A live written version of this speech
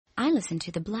I listen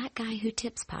to the Black Guy Who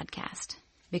Tips podcast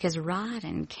because Rod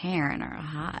and Karen are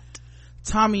hot.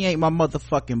 Tommy ain't my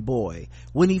motherfucking boy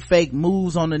when he fake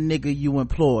moves on the nigga you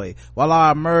employ. While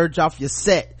I emerge off your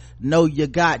set, know you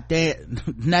goddamn,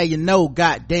 now you know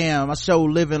goddamn, I show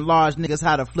living large niggas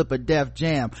how to flip a Def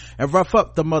Jam and rough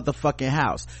up the motherfucking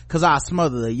house. Cause I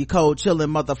smother you cold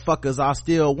chillin' motherfuckers, I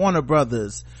still Warner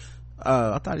Brothers.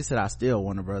 I thought he said I still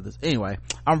Warner Brothers. Anyway,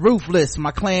 I'm ruthless. My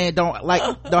clan don't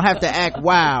have to act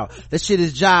wild. That shit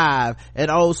is jive. An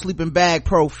old sleeping bag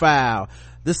profile.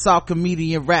 This soft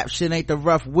comedian rap shit ain't the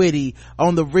rough witty.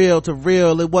 On the real to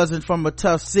real, it wasn't from a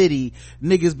tough city.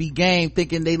 Niggas be game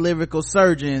thinking they lyrical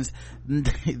surgeons.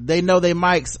 They know they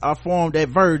mics are formed at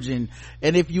Virgin.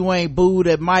 And if you ain't booed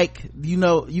at Mike, you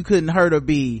know, you couldn't hurt or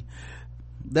be.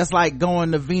 That's like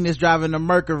going to Venus driving to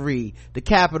Mercury. The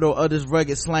capital of this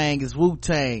rugged slang is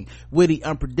Wu-Tang. Witty,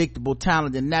 unpredictable,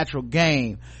 talented, natural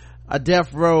game. A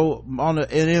death row on an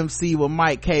MC with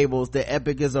mic cables. The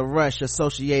epic is a rush,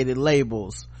 associated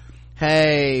labels.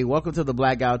 Hey, welcome to the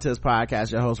Black Guy Who Tips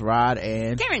podcast. Your host Rod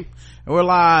and Karen. And we're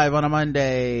live on a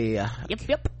Monday.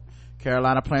 Yep.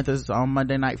 Carolina Panthers on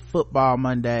Monday Night Football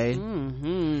Monday.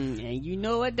 And you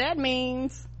know what that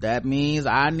means. That means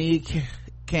I need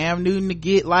Cam Newton to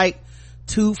get like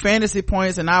 2 fantasy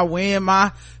points and I win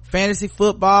my fantasy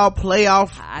football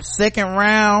playoff second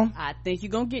round. I think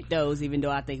you're gonna get those, even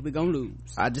though I think we're gonna lose.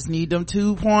 I just need them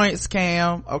 2 points,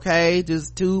 Cam. Okay,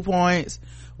 just 2 points.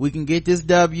 We can get this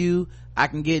W. I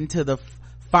can get into the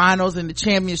finals and the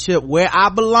championship where I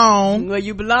belong. Where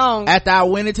you belong. After I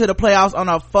went into the playoffs on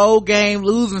a 4-game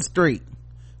losing streak.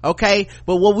 Okay,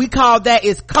 but what we call that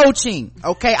is coaching.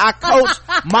 Okay, I coach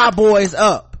my boys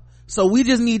up. So we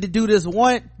just need to do this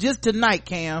just tonight,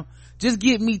 Cam. Just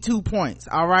get me 2 points.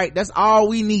 All right, that's all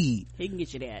we need. He can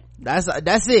get you that.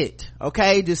 That's it.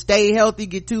 Okay, just stay healthy,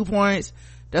 get 2 points.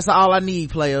 That's all I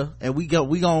need, player. And we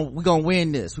gonna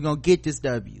win this. We're gonna get this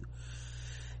W.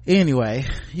 Anyway,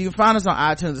 you can find us on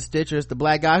iTunes and Stitcher. It's the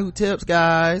Black Guy Who Tips,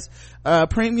 guys.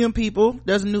 Premium people,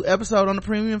 there's a new episode on the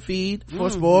premium feed for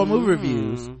spoiled movie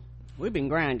reviews. We've been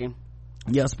grinding.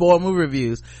 Yeah, spoiled movie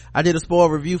reviews. I did a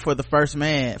spoiled review for First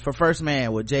Man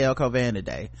with JL Covan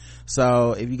today.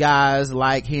 So if you guys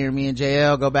like hearing me and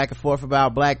JL go back and forth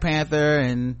about Black Panther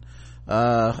and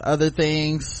other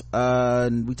things,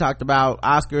 we talked about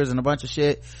Oscars and a bunch of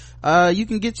shit, you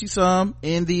can get you some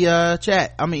in the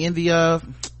chat. I mean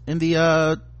in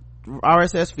the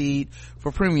RSS feed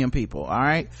for premium people. All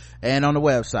right, and on the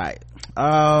website.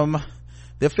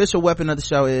 The official weapon of the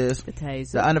show is the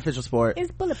taser. The unofficial sport is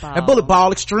bullet ball. And bullet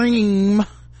ball extreme.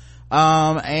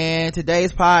 And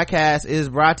today's podcast is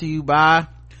brought to you by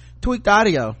Tweaked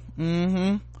Audio.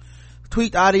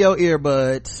 Tweaked Audio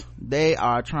earbuds. They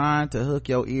are trying to hook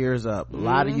your ears up. A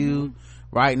lot of you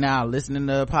right now listening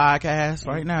to the podcast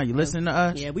right now. You listening to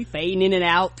us? Yeah, we fading in and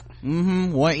out.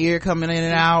 One ear coming in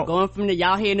and out. Going from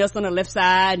y'all hearing us on the left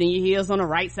side and you hear us on the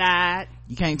right side.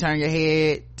 You can't turn your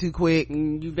head too quick.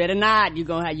 You better not. You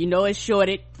gonna have, it's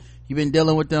shorted. You've been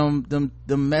dealing with them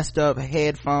messed up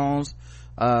headphones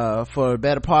for a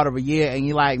better part of a year, and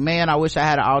you're like, man, I wish I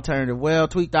had an alternative. Well,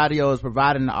 Tweaked Audio is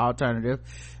providing the alternative.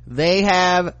 They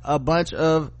have a bunch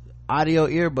of audio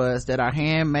earbuds that are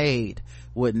handmade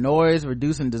with noise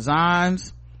reducing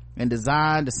designs and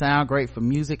designed to sound great for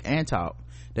music and talk.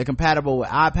 They're compatible with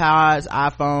iPods,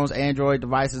 iPhones, Android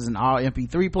devices, and all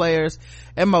MP3 players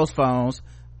and most phones.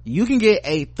 You can get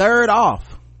a third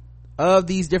off of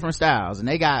these different styles, and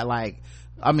they got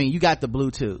you got the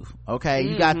Bluetooth, okay?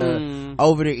 You got the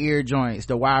over the ear joints,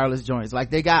 the wireless joints,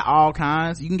 they got all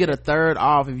kinds. You can get a third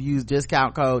off if you use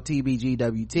discount code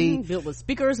TBGWT. Built with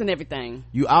speakers and everything.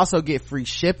 You also get free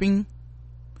shipping,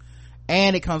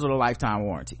 and it comes with a lifetime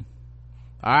warranty.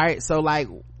 All right, so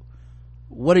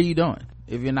what are you doing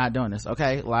if you're not doing this?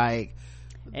 Okay,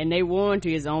 and they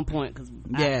warranty is on point because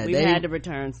we've had to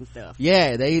return some stuff.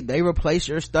 Yeah, they replace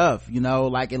your stuff,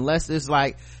 unless it's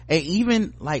and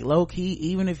even low key,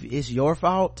 even if it's your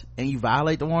fault and you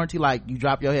violate the warranty, you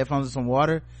drop your headphones in some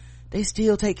water, they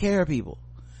still take care of people.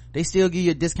 They still give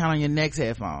you a discount on your next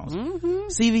headphones.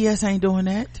 CVS ain't doing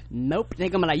that. Nope. They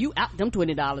gonna be you out them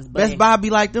 $20. Best Buy be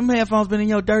them headphones been in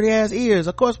your dirty ass ears.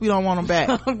 Of course we don't want them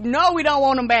back. No, we don't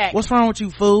want them back. What's wrong with you,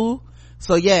 fool?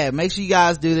 So yeah, make sure you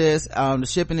guys do this. The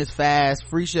shipping is fast,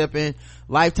 free shipping,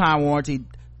 lifetime warranty,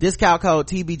 discount code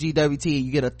TBGWT.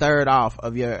 You get a third off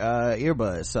of your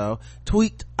earbuds. So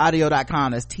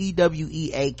tweakedaudio.com. That's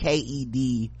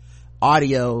TWEAKED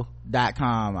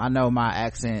audio.com. I know my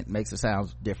accent makes it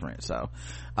sound different. So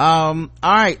all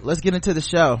right, let's get into the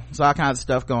show. There's all kinds of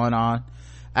stuff going on.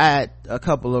 I had a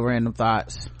couple of random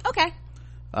thoughts. Okay.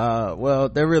 Well,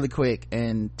 they're really quick,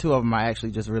 and 2 of them are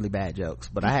actually just really bad jokes,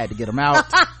 but I had to get them out.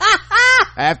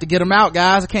 I have to get them out,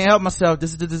 guys. I can't help myself.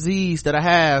 This is the disease that I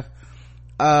have.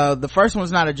 The first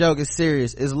one's not a joke, it's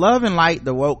serious. Is love and light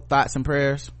the woke thoughts and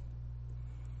prayers?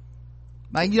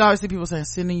 Like, you always see people saying,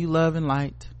 sending you love and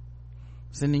light,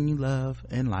 sending you love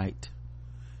and light.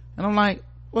 And I'm like,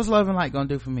 what's love and light gonna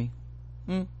do for me?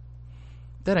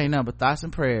 That ain't nothing but thoughts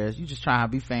and prayers. You just trying to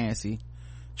be fancy,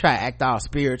 try to act all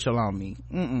spiritual on me.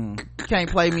 You can't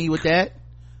play me with that.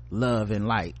 Love and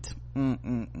light.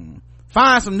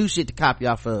 Find some new shit to copy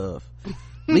off of.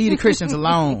 Leave the Christians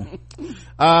alone.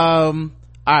 All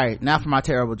right, now for my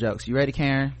terrible jokes. You ready,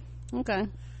 Karen? Okay.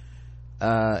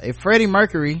 If Freddie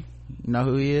Mercury, you know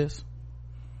who he is?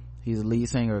 He's the lead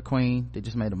singer of Queen. They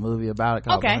just made a movie about it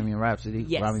called Bohemian Rhapsody.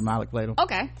 Yes. Rami Malek played him.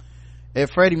 Okay.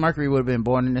 If Freddie Mercury would have been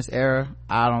born in this era,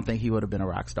 I don't think he would have been a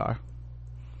rock star.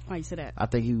 Why you say that? I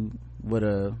think he would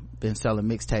have been selling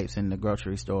mixtapes in the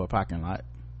grocery store parking lot.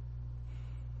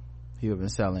 He would have been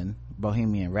selling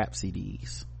Bohemian Rap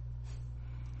CDs.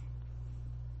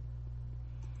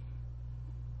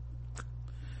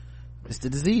 It's the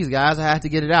disease, guys. I have to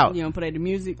get it out. You don't play the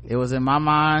music? It was in my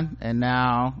mind, and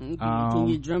now can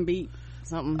you drum beat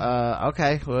something?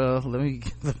 Okay, well, let me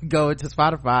go into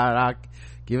Spotify. I'll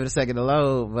give it a second to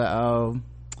load, but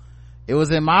it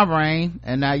was in my brain,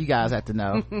 and now you guys have to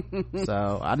know.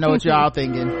 So I know what y'all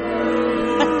thinking.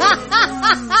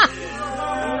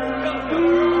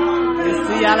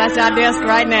 See y'all at your desk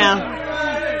right now.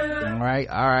 All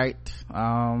right.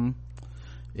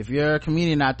 If you're a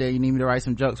comedian out there, you need me to write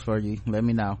some jokes for you, let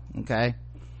me know. Okay,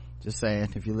 just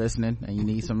saying, if you're listening and you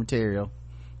need some material,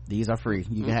 these are free.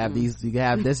 You can have these, you can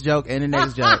have this joke and the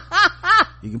next joke.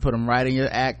 You can put them right in your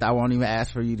act. I won't even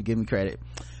ask for you to give me credit.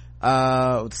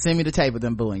 Send me the tape of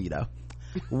them booing you though.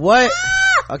 What?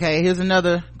 Okay, here's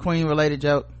another Queen related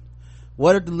joke.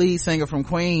 What if the lead singer from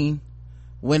Queen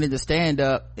went into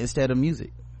stand-up instead of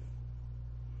music?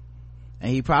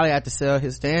 And he probably had to sell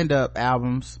his stand-up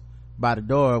albums by the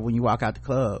door when you walk out the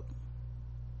club.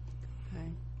 Okay.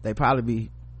 They probably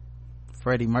be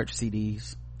Freddie merch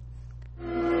CDs.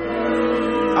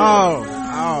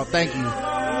 Oh, thank you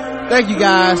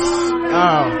guys.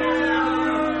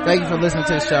 Thank you for listening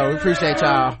to the show. We appreciate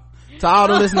y'all. To all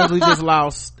the listeners we just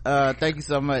lost, thank you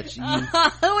so much. I'm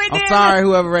sorry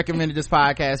whoever recommended this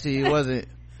podcast to you.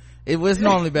 It was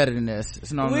normally better than this.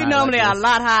 It's normally a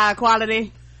lot higher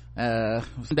quality.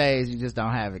 Some days you just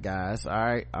don't have it, guys. All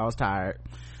right, I was tired.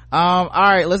 All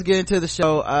right, let's get into the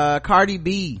show. Cardi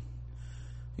B,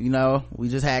 you know, we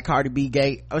just had Cardi B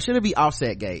gate, or should it be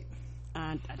Offset gate?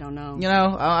 I don't know. You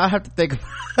know, I have to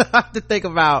think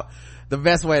about the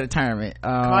best way to term it.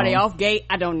 Cardi off gate,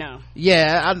 I don't know.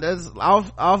 Yeah,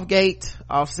 off gate,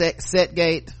 set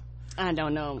gate, I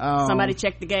don't know. Somebody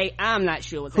check the gate. I'm not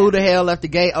sure what's who happening. the hell left the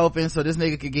gate open so this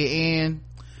nigga could get in.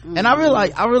 And I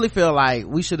really feel like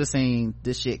we should have seen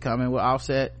this shit coming with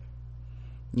Offset.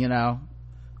 You know,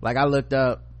 like I looked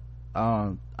up,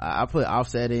 I put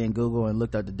Offset in Google and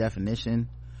looked up the definition.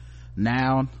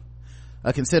 Noun,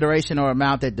 a consideration or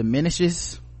amount that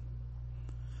diminishes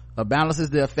or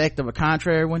balances the effect of a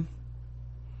contrary one.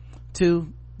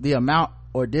 2, the amount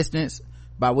or distance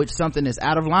by which something is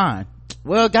out of line.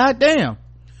 Well, goddamn.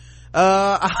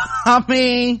 I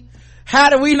mean, how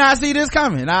did we not see this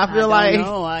coming? I feel like,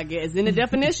 no, I guess it's in the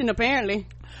definition apparently.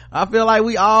 I feel like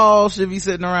we all should be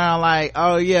sitting around like,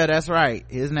 oh yeah, that's right,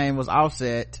 his name was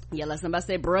Offset. Yeah, let somebody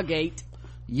say Brugate.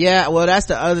 Yeah, well, that's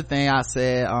the other thing I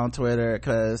said on Twitter,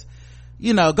 because,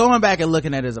 you know, going back and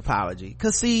looking at his apology,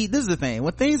 because see, this is the thing,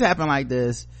 when things happen like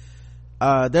this,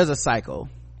 there's a cycle,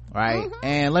 right?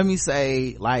 And let me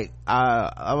say, like,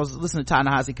 I was listening to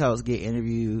Ta-Nehisi Coates get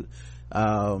interviewed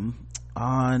on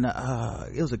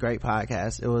it was a great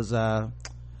podcast. It was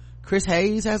Chris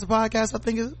Hayes has a podcast, I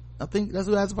think that's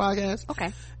who has a podcast.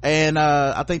 Okay. And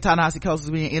I think Ta-Nehisi Coates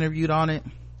was being interviewed on it,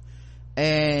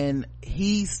 and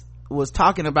he was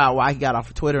talking about why he got off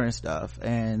of Twitter and stuff.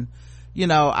 And you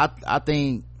know, I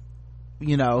think,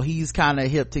 you know, he's kind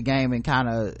of hip to game and kind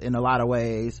of in a lot of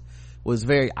ways was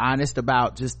very honest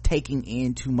about just taking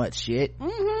in too much shit.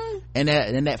 And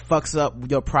that fucks up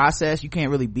your process. You can't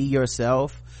really be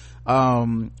yourself.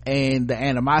 And the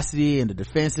animosity and the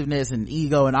defensiveness and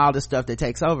ego and all this stuff that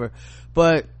takes over.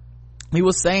 But he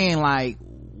was saying, like,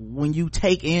 when you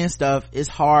take in stuff, it's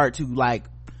hard to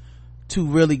to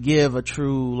really give a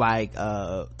true,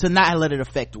 to not let it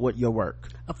affect your work.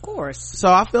 Of course.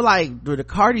 So I feel like the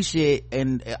Cardi shit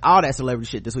and all that celebrity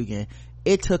shit this weekend,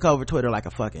 it took over Twitter like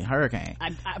a fucking hurricane.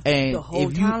 And the whole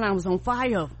timeline was on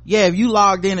fire. Yeah, if you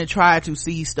logged in and tried to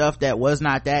see stuff that was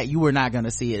not that, you were not going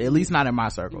to see it, at least not in my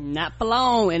circle. Not for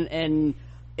long. And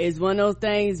it's one of those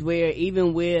things where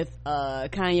even with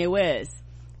Kanye West,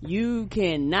 you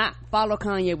cannot follow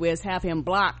Kanye West, have him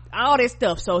blocked, all this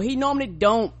stuff. So he normally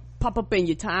don't pop up in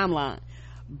your timeline.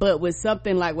 But with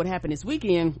something like what happened this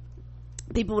weekend,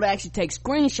 people would actually take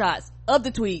screenshots of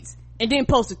the tweets and then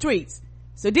post the tweets.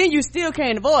 So then you still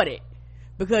can't avoid it,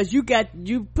 because you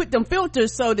put them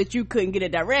filters so that you couldn't get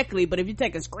it directly. But if you're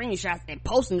taking screenshots and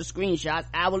posting the screenshots,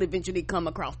 I will eventually come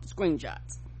across the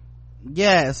screenshots.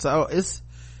 Yeah, so it's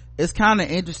kind of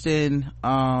interesting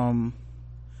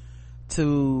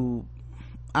to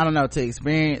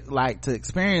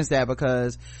experience that,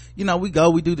 because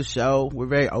we do the show, we're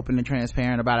very open and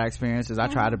transparent about our experiences. I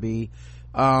try to be,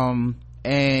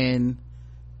 and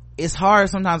it's hard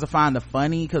sometimes to find the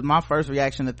funny, because my first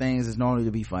reaction to things is normally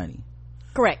to be funny.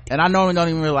 Correct. And I normally don't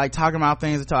even really like talking about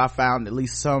things until I found at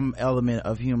least some element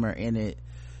of humor in it,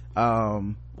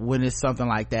 when it's something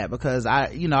like that, because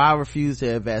I refuse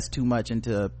to invest too much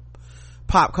into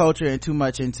pop culture and too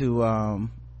much into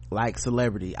like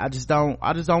celebrity. I just don't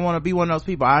want to be one of those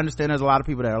people. I understand there's a lot of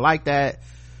people that are like that.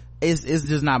 It's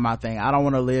just not my thing. I don't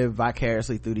want to live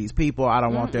vicariously through these people. I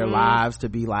don't want their lives to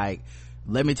be like,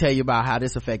 let me tell you about how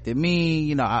this affected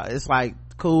me. It's like,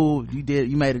 cool,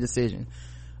 you made a decision.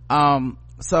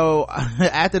 So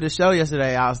after the show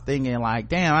yesterday, I was thinking like,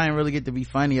 damn, I didn't really get to be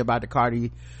funny about the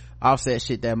Cardi Offset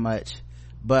shit that much.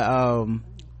 But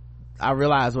I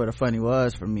realized what the funny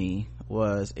was for me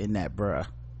was in that bruh.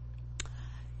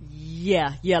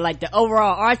 Yeah, like the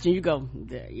overall arch, and you go,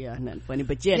 yeah, nothing funny.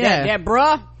 But that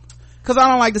bruh, because I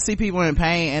don't like to see people in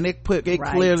pain, and it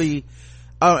clearly.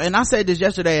 And I said this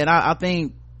yesterday, and I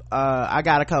think I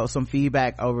got some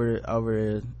feedback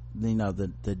over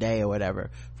the day or whatever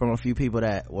from a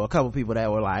couple people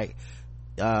that were like,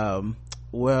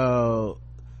 well,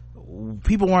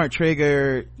 people weren't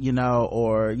triggered,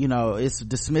 or it's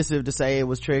dismissive to say it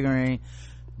was triggering.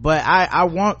 But I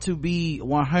want to be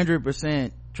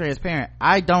 100% transparent.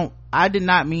 I did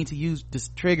not mean to use this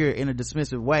trigger in a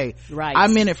dismissive way. Right. I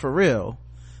meant it for real.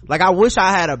 Like, I wish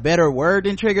I had a better word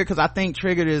than trigger, because I think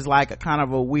triggered is like a kind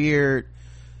of a weird,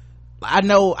 I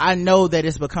know that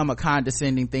it's become a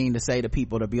condescending thing to say to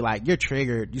people, to be like, you're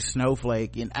triggered, you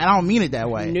snowflake, and I don't mean it that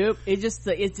way. Nope. It's just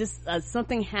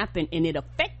something happened and it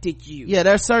affected you. Yeah,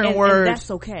 there's certain words, and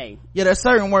that's okay. Yeah, there's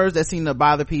certain words that seem to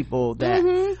bother people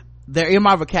that they're in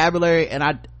my vocabulary,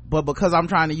 but because I'm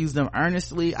trying to use them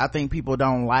earnestly, I think people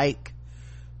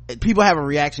have a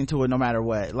reaction to it no matter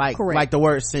what. Like the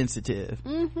word sensitive,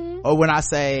 or when I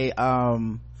say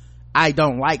I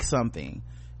don't like something,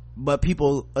 but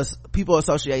people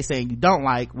associate saying you don't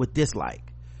like with dislike,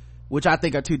 which I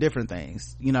think are two different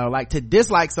things. Like, to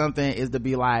dislike something is to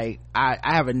be like, I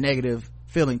have a negative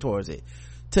feeling towards it.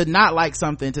 To not like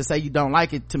something, to say you don't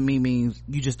like it, to me means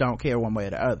you just don't care one way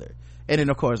or the other. And then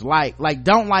of course like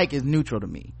don't like is neutral to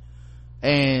me,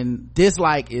 and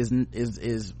dislike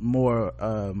is more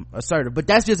assertive. But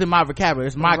that's just in my vocabulary,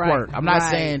 it's my quirk. I'm not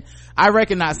saying, I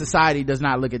recognize society does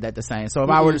not look at that the same. So if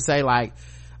I were to say like,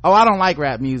 oh, I don't like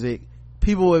rap music,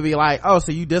 people would be like, oh,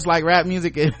 so you dislike rap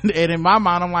music? And in my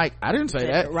mind, I'm like, I didn't say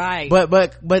that. Right.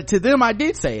 But to them, I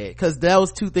did say it, because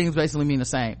those two things basically mean the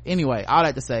same. Anyway, all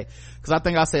that to say, because I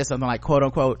think I said something like quote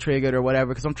unquote triggered or whatever,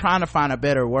 because I'm trying to find a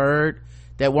better word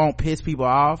that won't piss people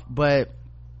off, but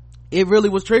it really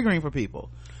was triggering for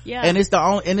people. Yeah. And it's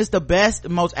the best,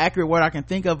 most accurate word I can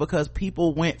think of, because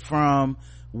people went from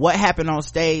what happened on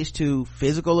stage to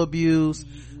physical abuse,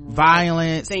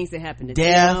 violence, things that happened to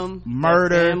death, them,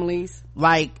 murder, families.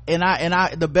 Like, and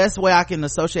I the best way I can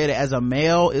associate it as a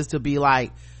male is to be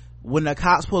like, when the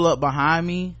cops pull up behind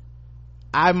me,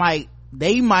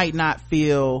 they might not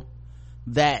feel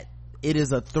that it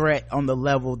is a threat on the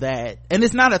level that, and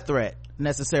it's not a threat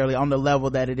necessarily on the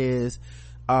level that it is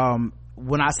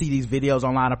when I see these videos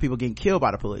online of people getting killed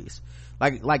by the police.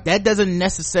 Like that doesn't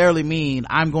necessarily mean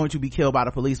I'm going to be killed by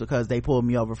the police because they pulled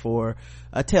me over for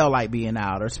a tail light being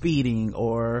out or speeding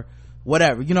or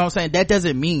whatever, you know what I'm saying? That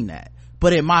doesn't mean that,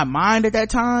 but in my mind at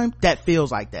that time, that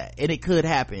feels like that, and it could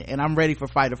happen, and I'm ready for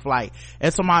fight or flight,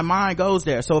 and so my mind goes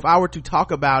there. So if I were to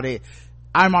talk about it,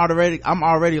 I'm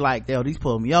already like, these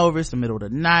pulling me over, it's the middle of the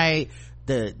night,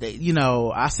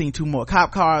 I seen 2 more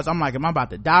cop cars, I'm like, am I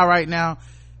about to die right now?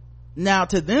 Now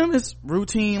to them it's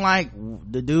routine, like,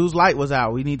 the dude's light was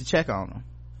out, we need to check on him,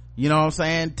 you know what I'm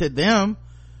saying? To them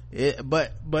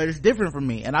but it's different for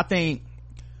me. And I think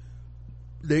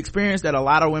the experience that a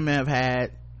lot of women have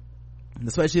had,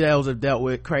 especially those who have dealt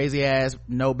with crazy ass,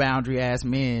 no boundary ass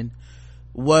men,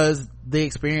 was the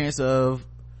experience of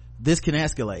this can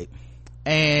escalate.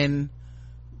 And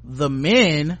the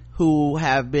men who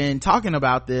have been talking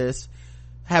about this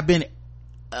have been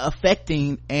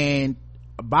affecting and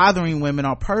bothering women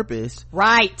on purpose.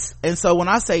 Right. And so when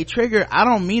I say trigger, I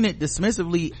don't mean it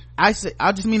dismissively. I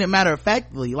just mean it matter of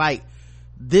factly. Like,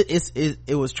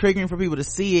 it was triggering for people to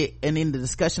see it, and then the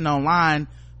discussion online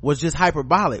was just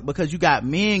hyperbolic, because you got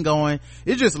men going,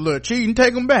 it's just a little cheating,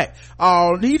 take him back.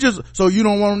 Oh, he just, so you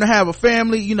don't want him to have a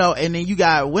family, you know. And then you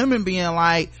got women being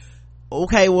like,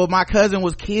 okay, well, my cousin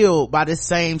was killed by this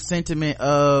same sentiment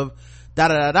of da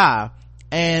da da da.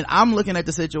 And I'm looking at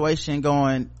the situation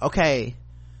going, okay,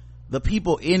 the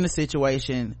people in the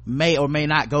situation may or may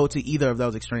not go to either of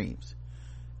those extremes.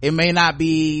 It may not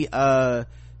be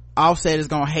Offset is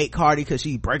gonna hate Cardi because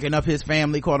she's breaking up his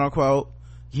family, quote unquote.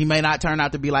 He may not turn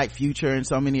out to be like Future and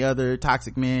so many other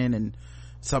toxic men and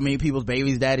so many people's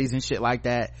babies daddies and shit like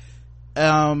that.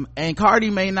 And Cardi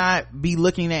may not be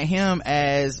looking at him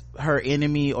as her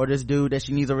enemy or this dude that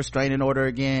she needs a restraining order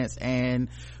against and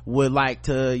would like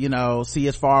to, you know, see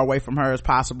as far away from her as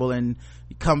possible and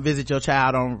come visit your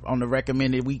child on the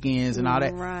recommended weekends and all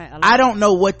that. Right. I don't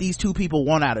know what these two people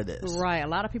want out of this. Right. A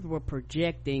lot of people were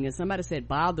projecting, and somebody said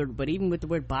bothered, but even with the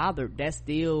word bothered, that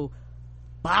still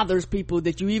bothers people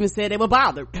that you even said they were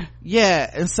bothered. Yeah.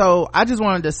 And so I just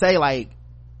wanted to say, like,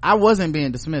 I wasn't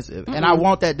being dismissive. And I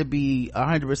want that to be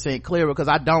 100% clear, because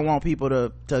I don't want people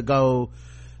to go,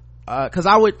 cause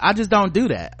I just don't do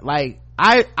that. Like,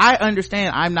 I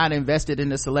understand I'm not invested in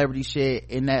the celebrity shit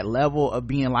in that level of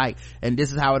being like, and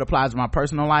this is how it applies to my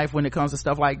personal life when it comes to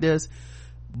stuff like this.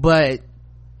 But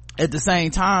at the same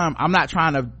time, I'm not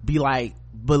trying to be like,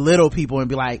 belittle people and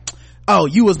be like, oh,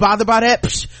 you was bothered by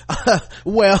that?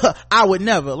 Well, I would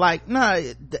never. Like, no,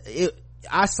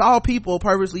 I saw people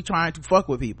purposely trying to fuck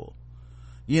with people,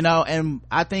 you know. And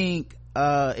I think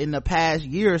in the past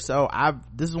year or so,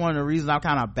 this is one of the reasons I've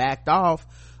kind of backed off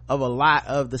of a lot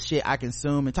of the shit I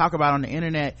consume and talk about on the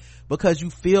internet, because you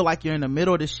feel like you're in the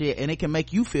middle of the shit and it can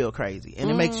make you feel crazy, and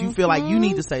it makes you feel like you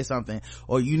need to say something,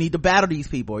 or you need to battle these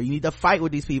people, or you need to fight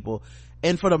with these people.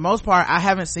 And for the most part, I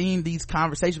haven't seen these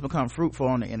conversations become fruitful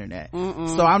on the internet.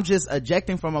 So I'm just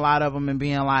ejecting from a lot of them and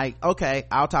being like, okay,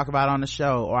 I'll talk about it on the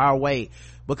show, or I'll wait,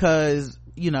 because,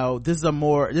 you know, this is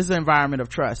an environment of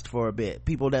trust for a bit.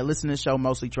 People that listen to the show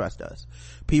mostly trust us.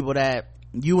 People that,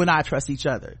 you and I trust each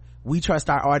other. We trust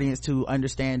our audience to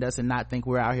understand us and not think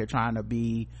we're out here trying to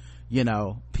be, you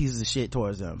know, pieces of shit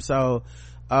towards them. So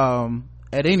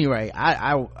at any rate,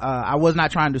 I was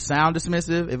not trying to sound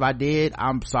dismissive. If I did,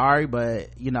 I'm sorry, but,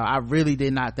 you know, I really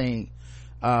did not think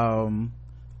I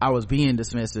was being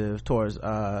dismissive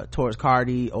towards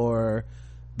Cardi or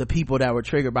the people that were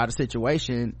triggered by the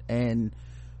situation. And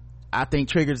I think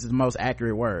triggers is the most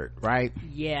accurate word, right?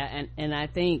 Yeah. And I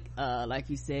think like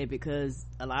you said, because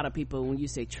a lot of people, when you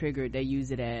say triggered, they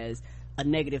use it as a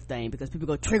negative thing, because people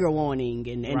go trigger warning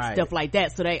and right. stuff like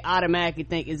that, so they automatically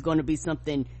think it's going to be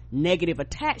something negative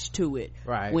attached to it,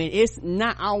 right? When it's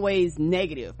not always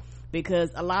negative, because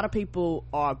a lot of people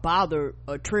are bothered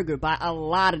or triggered by a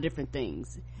lot of different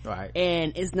things, right?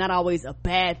 And it's not always a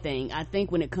bad thing. I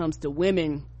think when it comes to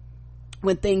women,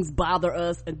 when things bother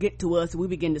us or get to us, we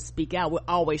begin to speak out, we're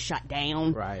always shot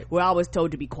down, right? We're always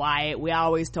told to be quiet, we're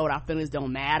always told our feelings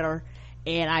don't matter.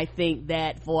 And I think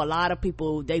that for a lot of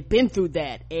people, they've been through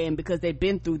that, and because they've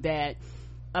been through that,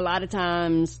 a lot of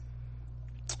times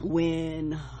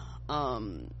when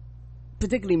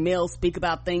particularly males speak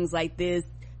about things like this,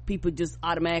 people just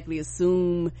automatically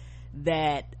assume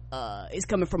that it's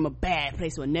coming from a bad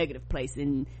place or a negative place,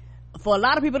 and for a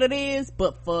lot of people it is,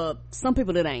 but for some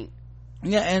people it ain't.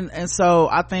 Yeah. And so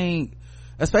I think,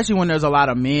 especially when there's a lot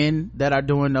of men that are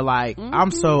doing the like,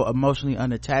 I'm so emotionally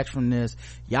unattached from this,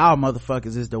 y'all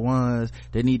motherfuckers is the ones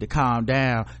that need to calm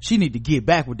down, she need to get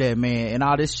back with that man and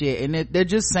all this shit, and they're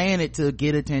just saying it to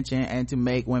get attention and to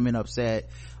make women upset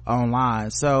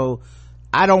online. So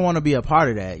I don't want to be a part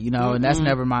of that, you know. And that's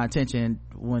never my intention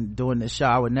when doing this show.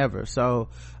 I would never. So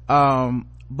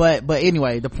but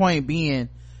anyway, the point being,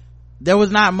 there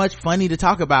was not much funny to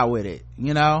talk about with it,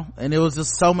 you know, and it was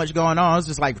just so much going on. It's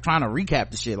just like trying to recap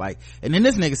the shit, like, and then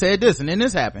this nigga said this and then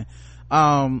this happened.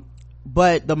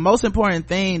 But the most important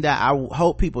thing that I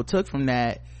hope people took from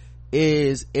that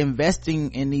is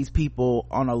investing in these people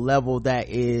on a level that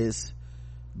is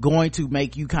going to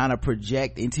make you kind of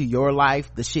project into your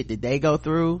life the shit that they go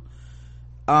through.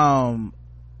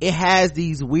 It has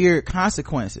these weird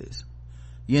consequences,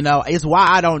 you know. It's why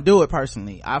I don't do it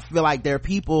personally. I feel like there are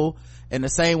people, in the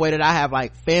same way that I have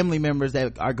like family members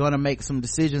that are going to make some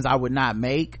decisions I would not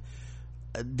make,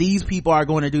 these people are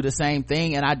going to do the same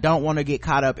thing, and I don't want to get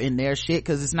caught up in their shit,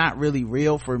 because it's not really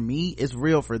real for me, it's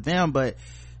real for them, but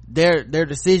their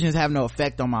decisions have no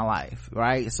effect on my life,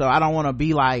 right? So I don't want to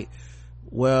be like,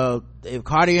 well, if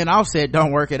Cardi and Offset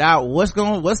don't work it out, what's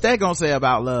that gonna say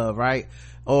about love, right?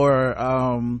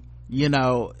 Or you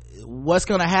know, what's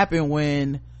gonna happen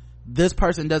when this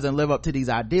person doesn't live up to these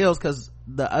ideals? Because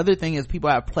the other thing is, people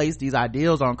have placed these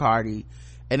ideals on Cardi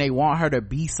and they want her to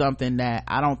be something that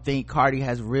I don't think Cardi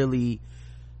has really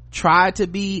tried to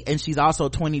be, and she's also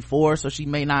 24, so she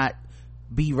may not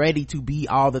be ready to be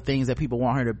all the things that people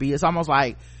want her to be. It's almost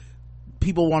like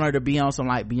people want her to be on some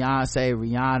like Beyonce,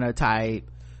 Rihanna type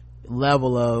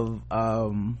level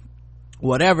of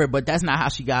whatever, but that's not how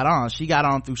she got on. She got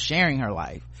on through sharing her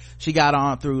life. She got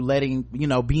on through letting, you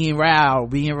know, being raw,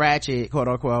 being ratchet, quote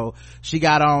unquote. She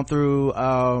got on through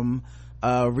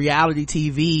reality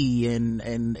TV and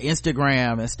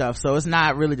Instagram and stuff. So it's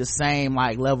not really the same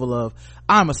like level of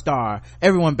I'm a star,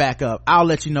 everyone back up, I'll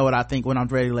let you know what I think when I'm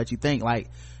ready to let you think. Like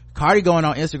Cardi going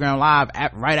on Instagram live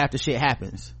right after shit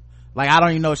happens. Like I don't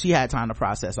even know if she had time to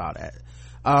process all that.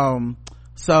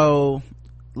 So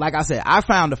like I said, I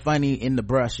found the funny in the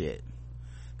bruh shit,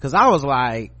 because I was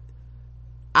like,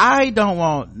 I don't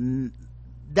want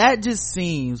that. Just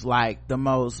seems like the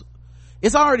most,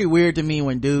 it's already weird to me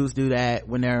when dudes do that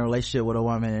when they're in a relationship with a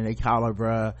woman and they call her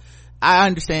bruh. I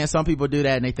understand some people do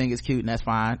that and they think it's cute, and that's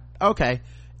fine. Okay,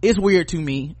 it's weird to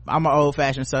me. I'm an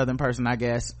old-fashioned southern person, I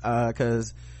guess,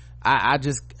 because I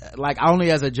just like,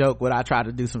 only as a joke would I try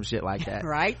to do some shit like that.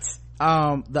 Right.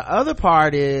 The other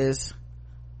part is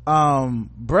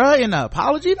bruh in an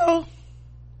apology though.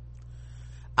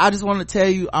 I just want to tell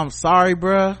you I'm sorry,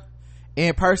 bruh,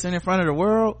 in person in front of the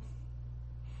world.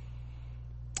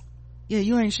 Yeah,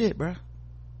 you ain't shit, bruh.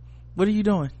 What are you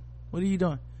doing?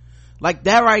 Like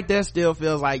that right there still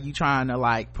feels like you trying to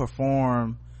like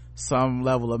perform some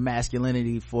level of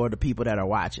masculinity for the people that are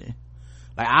watching.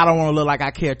 Like I don't want to look like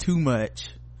I care too much.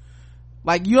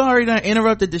 Like you already done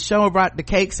interrupted the show and brought the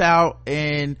cakes out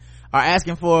and are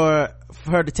asking for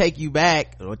her to take you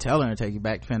back, or telling her to take you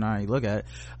back, depending on how you look at it.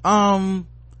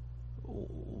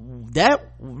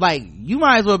 That, like, you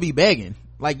might as well be begging.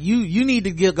 Like you need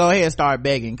to go ahead and start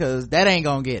begging, because that ain't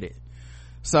gonna get it.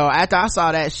 So after I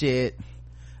saw that shit,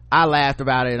 I laughed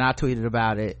about it and I tweeted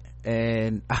about it,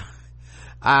 and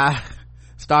I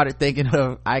started thinking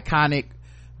of iconic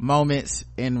moments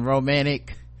in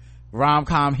romantic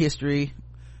rom-com history,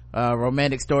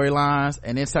 romantic storylines,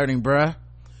 and inserting bruh.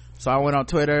 So I went on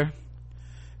Twitter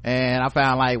and I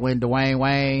found like when Dwayne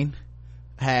Wayne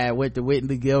went to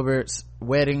Whitney Gilbert's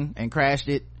wedding and crashed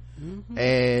it,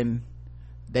 and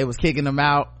they was kicking him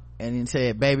out, and he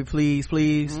said baby please,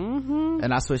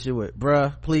 and I switched it with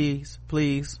bruh please.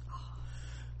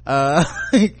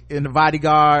 In The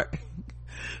Bodyguard,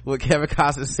 what Kevin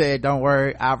Costner said, don't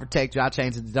worry I'll protect you, I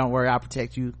changed it to don't worry I'll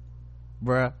protect you,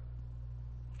 bruh.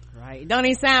 Right, don't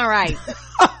even sound right.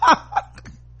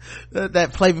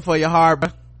 That play before your heart,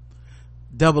 bruh.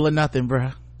 Double or nothing,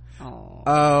 bruh.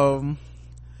 Oh.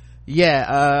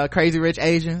 Crazy Rich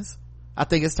Asians. I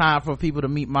think it's time for people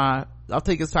met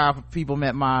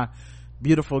my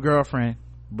beautiful girlfriend,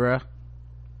 bruh.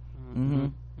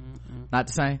 Not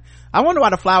the same. I wonder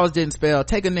why the flowers didn't spell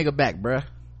take a nigga back, bruh.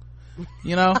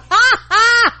 You know?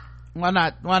 Why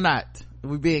not?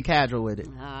 We being casual with it.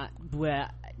 Well,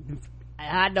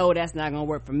 I know that's not gonna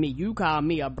work for me. You call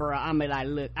me a bruh, I'm like,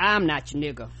 look, I'm not your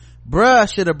nigga.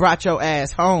 Bruh should have brought your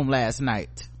ass home last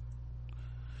night.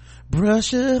 Bruh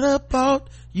should have brought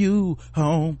you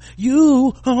home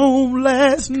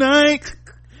last night.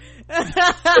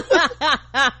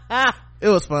 It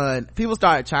was fun. People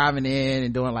started chiming in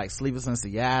and doing like Sleepless in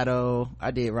Seattle.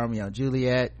 I did Romeo and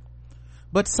Juliet.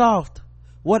 But soft,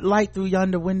 what light through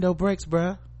yonder window breaks,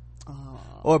 bruh?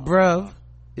 Or bruv,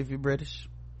 if you're British.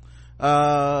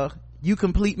 You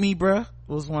Complete Me, bruh,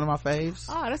 was one of my faves.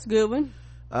 Oh, that's a good one.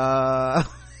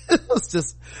 It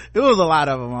was a lot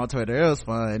of them on Twitter. It was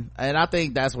fun, and I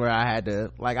think that's where I had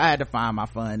to find my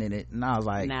fun in it, and I was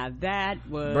like, now that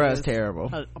was bruh's terrible.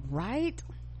 Right.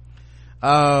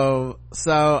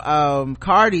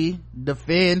 Cardi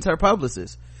defends her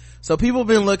publicist. So people have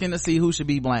been looking to see who should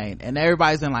be blamed, and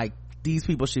everybody's been like, these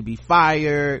people should be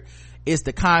fired. It's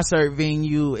the concert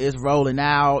venue, it's Rolling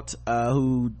Out,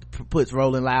 who puts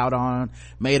Rolling Loud on,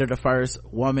 made her the first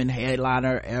woman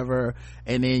headliner ever.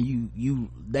 And then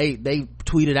they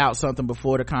tweeted out something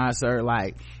before the concert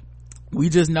like, we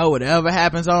just know whatever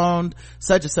happens on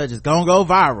such and such is gonna go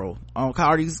viral on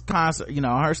Cardi's concert,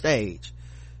 on her stage,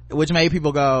 which made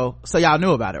people go, so y'all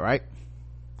knew about it, right?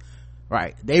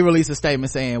 Right. They released a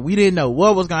statement saying, we didn't know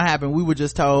what was gonna happen, we were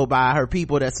just told by her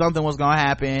people that something was gonna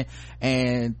happen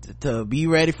and to be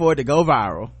ready for it to go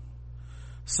viral.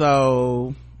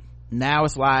 So now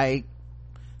it's like,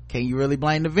 can you really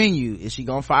blame the venue? Is she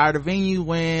gonna fire the venue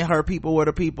when her people were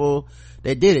the people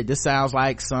that did it? This sounds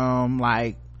like some,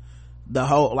 like, the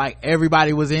whole, like,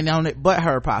 everybody was in on it but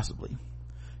her, possibly.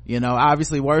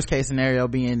 Obviously worst case scenario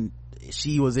being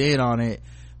she was in on it,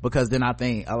 because then I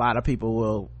think a lot of people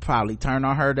will probably turn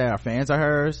on her that are fans of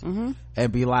hers,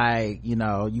 and be like,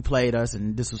 you played us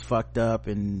and this was fucked up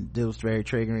and this was very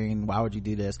triggering, why would you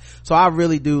do this? So I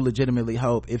really do legitimately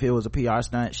hope if it was a PR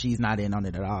stunt, she's not in on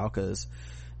it at all, because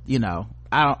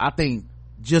I think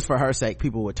just for her sake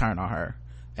people would turn on her,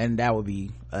 and that would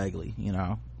be ugly.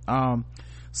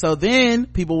 So then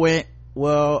people went,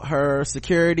 well, her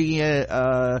security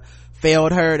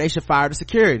failed her, they should fire the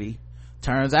security.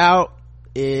 Turns out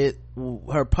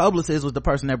her publicist was the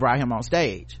person that brought him on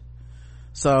stage,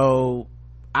 so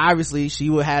obviously she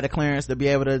would have the clearance to be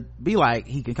able to be like,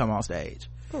 he can come on stage.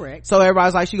 Correct. So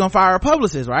everybody's like, she gonna fire her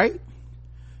publicist, right?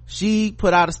 She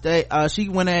put out she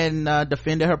went in and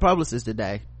defended her publicist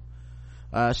today.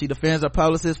 She defends her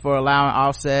publicist for allowing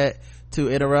Offset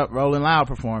to interrupt Rolling Loud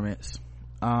performance.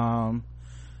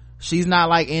 She's not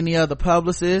like any other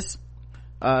publicist.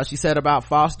 She said about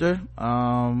Foster,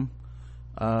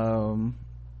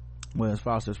 what is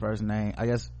Foster's first name? I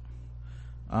guess,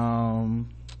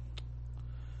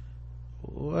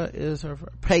 what is her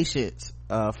Patience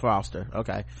Foster?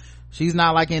 Okay, she's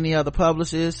not like any other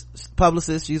publicist.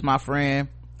 She's my friend.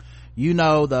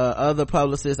 The other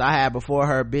publicist I had before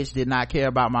her, bitch, did not care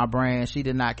about my brand. She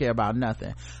did not care about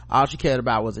nothing. All she cared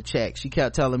about was a check. She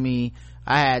kept telling me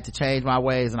I had to change my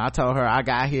ways, and I told her I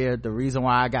got here, the reason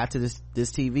why I got to this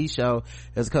TV show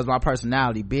is because my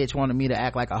personality. Bitch wanted me to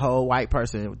act like a whole white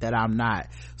person that I'm not,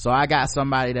 so I got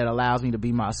somebody that allows me to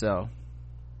be myself.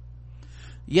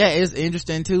 Yeah, it's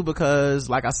interesting too, because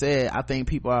like I said, I think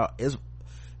people is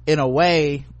in a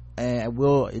way, and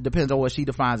it depends on what she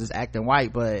defines as acting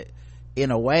white, but in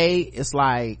a way it's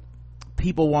like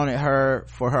people wanted her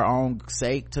for her own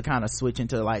sake to kind of switch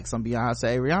into like some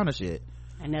Beyonce, Rihanna shit.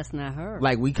 And that's not her.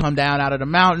 Like, we come down out of the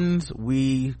mountains,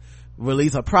 we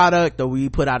release a product, or we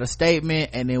put out a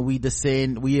statement, and then we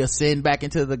ascend back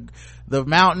into the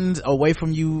mountains away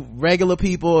from you regular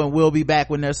people, and we'll be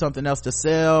back when there's something else to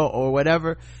sell or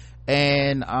whatever.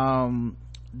 And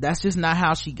that's just not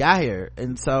how she got here.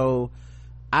 And so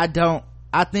I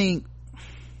think,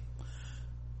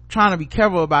 trying to be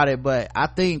careful about it, but I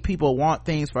think people want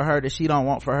things for her that she don't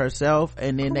want for herself,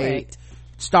 and then Correct. They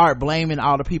start blaming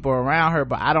all the people around her,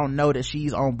 but I don't know that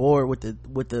she's on board with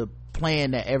the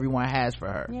plan that everyone has for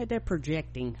her. Yeah, they're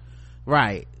projecting.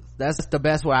 Right. That's the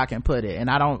best way I can put it.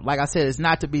 And I don't, like I said, it's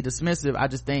not to be dismissive. I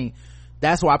just think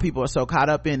that's why people are so caught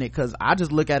up in it, because I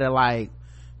just look at it like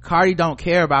Cardi don't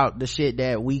care about the shit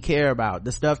that we care about.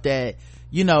 The stuff that,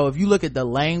 if you look at the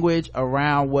language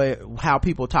around how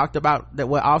people talked about that,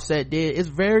 what Offset did, it's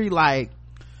very like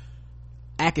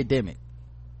academic.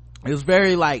 It was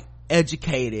very like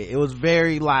educated. It was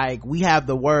very like, we have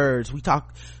the words, we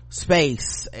talk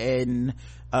space and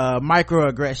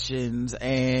microaggressions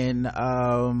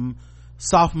and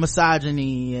soft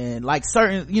misogyny and like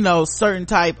certain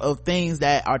type of things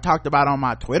that are talked about on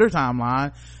my Twitter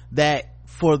timeline that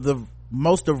for the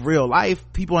most of real life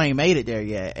people ain't made it there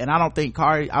yet. And I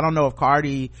don't know if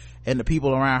Cardi and the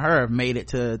people around her have made it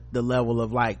to the level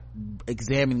of like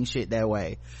examining shit that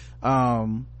way.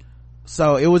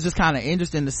 So it was just kind of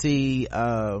interesting to see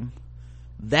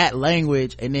that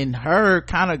language, and then her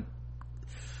kind of,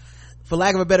 for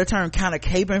lack of a better term, kind of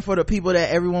caping for the people that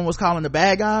everyone was calling the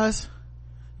bad guys,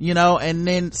 and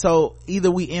then so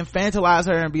either we infantilize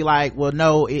her and be like, well,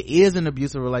 no, it is an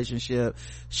abusive relationship,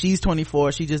 she's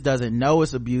 24, she just doesn't know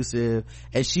it's abusive,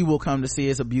 and she will come to see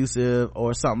it's abusive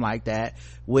or something like that,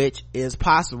 which is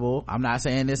possible. I'm not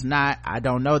saying it's not. I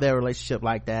don't know their relationship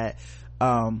like that.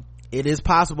 It is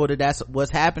possible that that's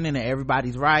what's happening, and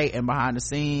everybody's right, and behind the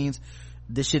scenes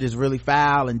this shit is really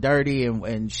foul and dirty,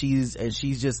 and she's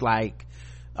just like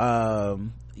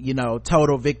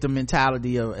total victim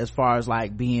mentality of, as far as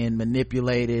like being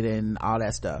manipulated and all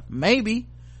that stuff. Maybe,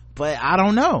 but I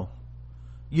don't know,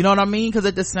 you know what I mean? Because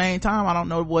at the same time, I don't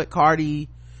know what Cardi,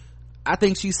 I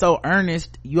think she's so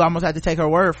earnest, you almost have to take her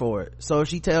word for it. So if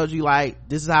she tells you like,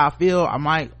 this is how I feel,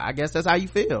 I guess that's how you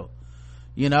feel.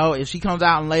 If she comes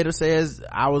out and later says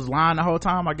I was lying the whole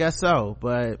time, I guess so.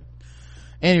 But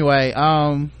anyway,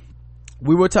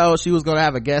 we were told she was going to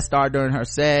have a guest star during her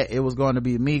set. It was going to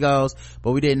be Migos,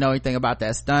 but we didn't know anything about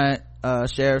that stunt.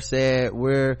 Sheriff said,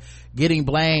 we're getting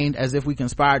blamed as if we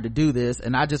conspired to do this,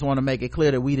 and I just want to make it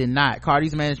clear that we did not.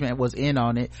 Cardi's management was in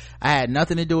on it. It had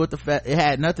nothing to do with the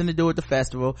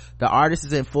festival. The artist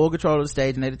is in full control of the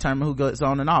stage, and they determine who goes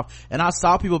on and off. And I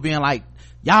saw people being like,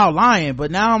 y'all lying, but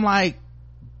now I'm like,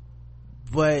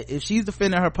 but if she's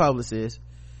defending her publicist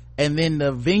and then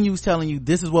the venue's telling you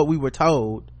this is what we were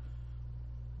told,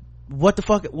 what the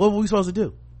fuck, what were we supposed to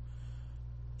do?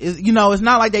 You know, it's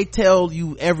not like they tell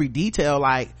you every detail,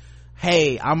 like,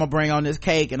 hey, I'm gonna bring on this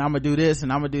cake and I'm gonna do this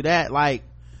and I'm gonna do that. Like,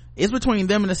 it's between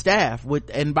them and the staff.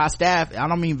 And by staff, I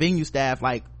don't mean venue staff,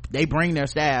 like they bring their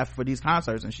staff for these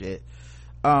concerts and shit.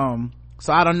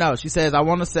 So I don't know. She says, I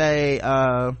want to say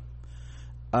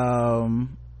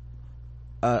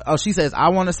she says, I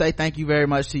want to say thank you very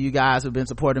much to you guys who've been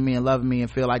supporting me and loving me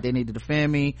and feel like they need to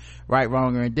defend me, right,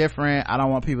 wrong, or indifferent. I don't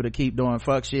want people to keep doing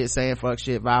fuck shit, saying fuck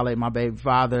shit, violate my baby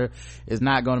father. Is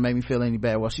not going to make me feel any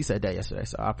better. Well, she said that yesterday,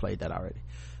 so I played that already.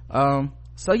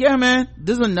 So yeah, man,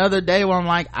 this is another day where I'm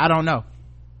like, I don't know.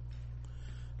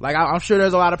 Like, I'm sure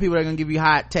there's a lot of people that are gonna give you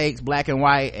hot takes, black and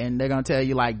white, and they're gonna tell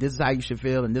you like, this is how you should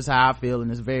feel and this is how I feel, and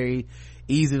it's very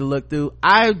easy to look through.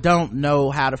 I don't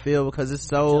know how to feel because it's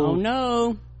so, don't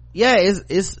know. Yeah,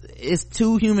 it's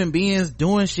two human beings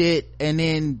doing shit and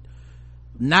then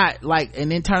not like,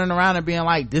 and then turning around and being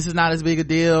like, this is not as big a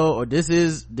deal, or this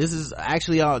is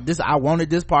actually this, I wanted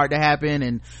this part to happen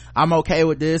and I'm okay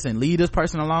with this, and leave this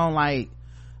person alone. Like,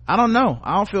 I don't know,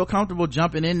 I don't feel comfortable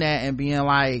jumping in that and being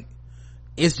like,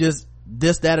 it's just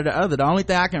this, that, or the other. The only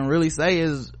thing I can really say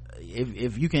is,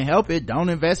 if you can help it, don't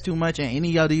invest too much in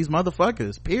any of these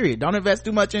motherfuckers, period. Don't invest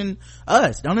too much in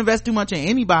us. Don't invest too much in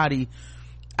anybody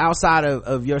outside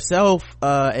of yourself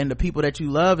and the people that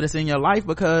you love that's in your life,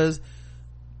 because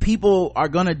people are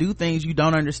gonna do things you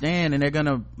don't understand, and they're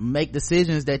gonna make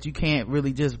decisions that you can't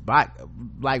really just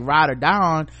like ride or die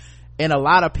on. And a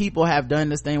lot of people have done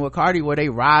this thing with Cardi where they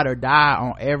ride or die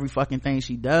on every fucking thing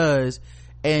she does,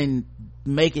 and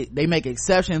they make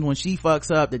exceptions when she fucks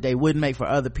up that they wouldn't make for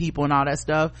other people and all that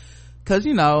stuff, because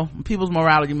you know, people's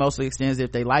morality mostly extends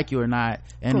if they like you or not,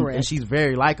 and she's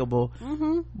very likable.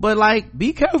 But like,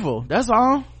 be careful, that's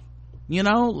all. You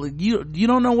know, you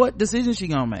don't know what decision she's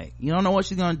gonna make, you don't know what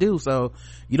she's gonna do, so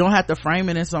you don't have to frame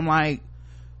it in some like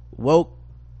woke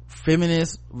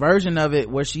feminist version of it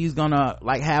where she's gonna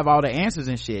like have all the answers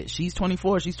and shit. She's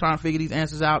 24, she's trying to figure these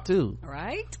answers out too,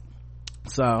 right?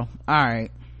 So all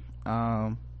right,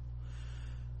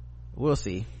 we'll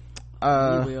see. We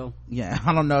will. Yeah,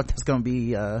 I don't know if that's gonna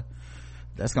be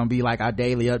like our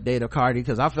daily update of Cardi,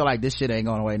 because I feel like this shit ain't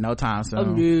going away no time soon. Oh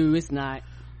no, it's not.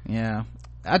 Yeah,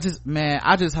 I just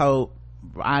hope,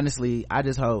 honestly,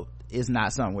 it's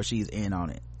not something where she's in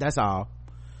on it. That's all.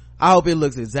 I hope it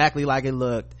looks exactly like it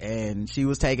looked and she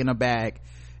was taken aback,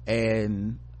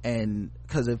 and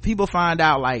because if people find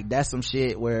out like that's some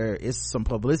shit where it's some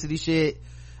publicity shit,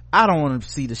 I don't want to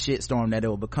see the shitstorm that it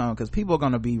will become, because people are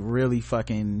going to be really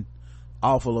fucking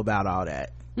awful about all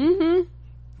that.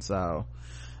 So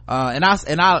and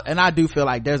I do feel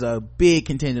like there's a big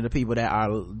contingent of people that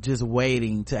are just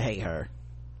waiting to hate her.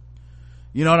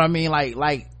 You know what I mean?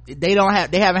 Like they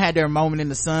haven't had their moment in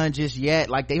the sun just yet.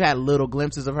 Like, they've had little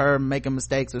glimpses of her making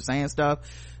mistakes or saying stuff.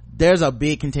 There's a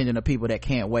big contingent of people that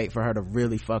can't wait for her to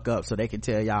really fuck up so they can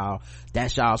tell y'all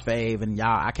that's y'all's fave, and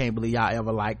y'all, I can't believe y'all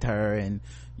ever liked her, and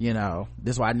you know,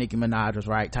 this is why Nicki Minaj was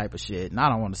right type of shit. And I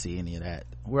don't want to see any of that.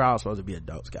 We're all supposed to be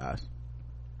adults, guys.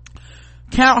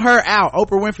 Count her out.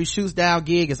 Oprah Winfrey shoots down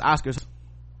gig as Oscars.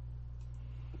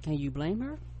 Can you blame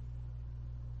her?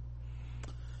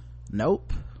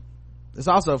 Nope. It's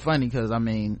also funny because, I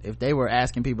mean, if they were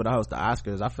asking people to host the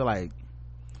Oscars, I feel like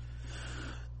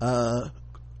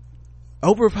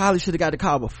Oprah probably should have got the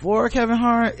call before Kevin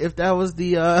Hart, if that was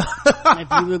the if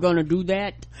you were gonna do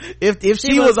that, if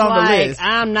she was on like, the list.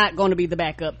 I'm not gonna be the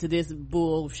backup to this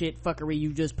bullshit fuckery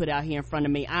you just put out here in front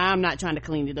of me. I'm not trying to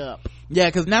clean it up. Yeah,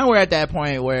 because now we're at that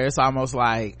point where it's almost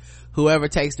like whoever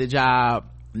takes the job,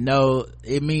 no,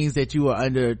 it means that you are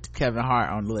under Kevin Hart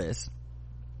on the list.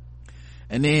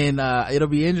 And then it'll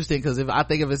be interesting because if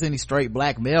it's any straight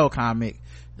black male comic,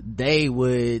 they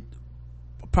would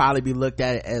probably be looked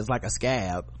at it as like a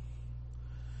scab.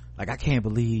 Like, I can't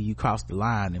believe you crossed the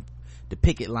line and the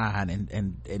picket line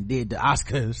and did the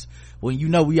Oscars when you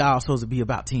know we all supposed to be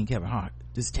about Team Kevin Hart.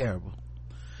 This is terrible.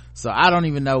 So I don't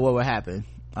even know what would happen.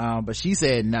 But she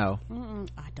said no.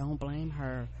 I don't blame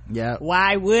her. Yeah.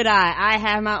 Why would I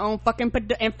have my own fucking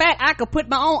in fact, I could put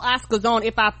my own Oscars on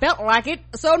if I felt like it,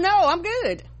 so no, I'm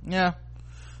good. Yeah.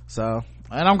 So,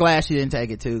 and I'm glad she didn't take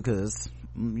it too, because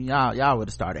y'all would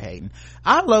have started hating.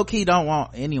 I low-key don't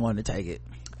want anyone to take it.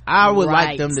 I would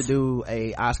like them to do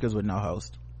a Oscars with no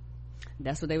host.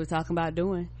 That's what they were talking about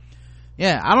doing.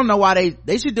 Yeah, I don't know why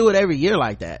they should do it every year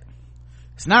like that.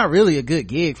 It's not really a good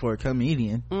gig for a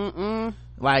comedian.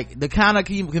 Like, the kind of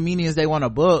comedians they want to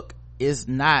book is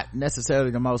not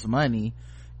necessarily the most money.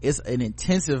 It's an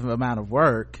intensive amount of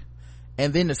work,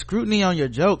 and then the scrutiny on your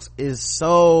jokes is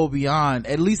so beyond,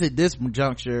 at least at this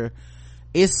juncture,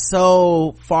 it's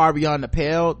so far beyond the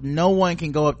pale. No one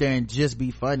can go up there and just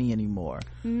be funny anymore.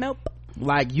 Nope.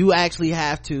 Like, you actually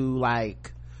have to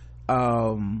like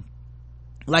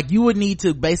you would need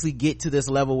to basically get to this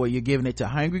level where you're giving it to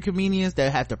hungry comedians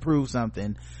that have to prove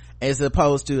something, as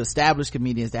opposed to established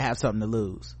comedians that have something to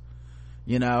lose,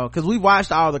 you know, because we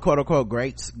watched all the quote-unquote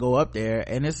greats go up there,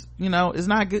 and it's, you know, it's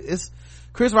not good. It's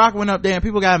Chris Rock went up there and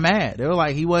people got mad. They were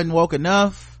like, he wasn't woke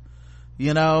enough,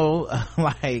 you know.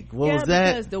 Like, what was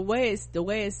that? Because the way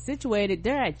it's situated,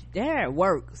 they're at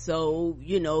work, so,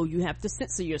 you know, you have to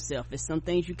censor yourself. There's some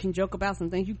things you can joke about, some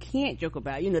things you can't joke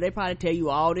about. You know, they probably tell you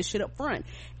all this shit up front,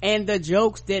 and the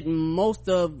jokes that most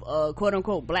of quote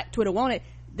unquote black Twitter wanted,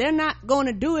 they're not going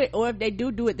to do it, or if they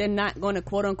do it, they're not going to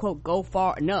quote unquote go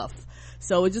far enough.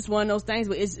 So it's just one of those things,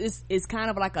 but it's kind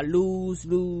of like a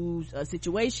lose-lose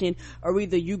situation, or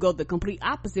either you go the complete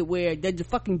opposite where they're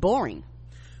just fucking boring.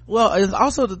 Well, it's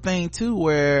also the thing too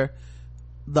where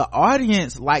the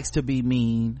audience likes to be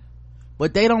mean,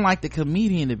 but they don't like the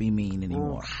comedian to be mean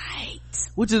anymore. Right.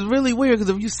 Which is really weird, because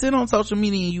if you sit on social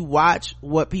media and you watch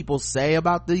what people say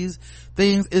about these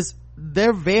things,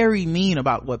 they're very mean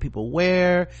about what people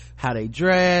wear, how they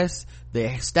dress,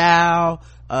 their style,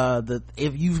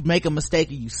 if you make a mistake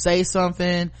or you say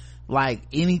something, like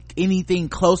anything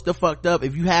close to fucked up,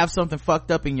 if you have something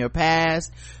fucked up in your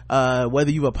past,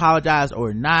 whether you apologize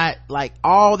or not, like,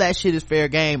 all that shit is fair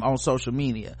game on social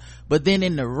media. But then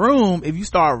in the room, if you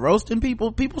start roasting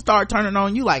people start turning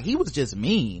on you like, he was just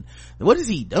mean. What is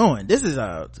he doing? This is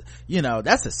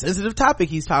that's a sensitive topic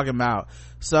he's talking about.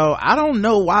 So I don't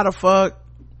know why the fuck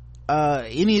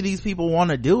any of these people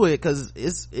want to do it, because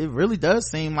it really does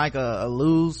seem like a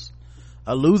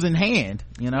losing hand,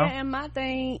 you know. Yeah, and my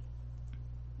thing,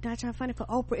 not trying to find it for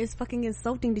Oprah, is fucking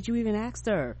insulting that you even asked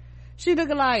her. She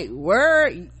looking like,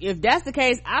 word, if that's the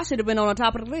case, I should have been on the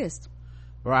top of the list.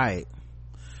 Right.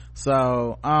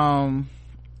 So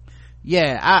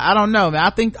yeah, I don't know, man.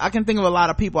 I can think of a lot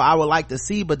of people I would like to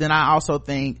see, but then I also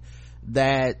think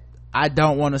that I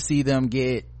don't want to see them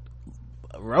get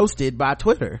roasted by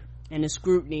Twitter and the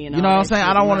scrutiny and you know what I'm saying.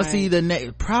 I don't want to see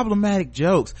the problematic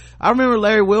jokes. I remember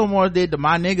Larry Wilmore did the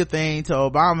my nigga thing to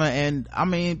Obama, and I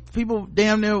mean, people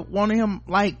damn near wanted him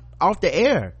like off the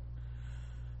air,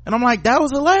 and I'm like, that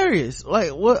was hilarious.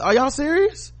 Like, what, are y'all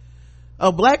serious?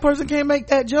 A black person can't make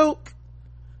that joke?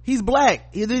 He's black.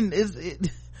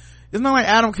 It's not like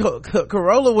Adam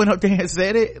Carolla went up there and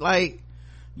said it, like,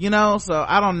 you know. So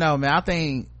I don't know, man. I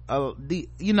think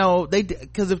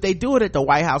because if they do it at the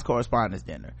White House Correspondents'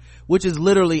 Dinner, which is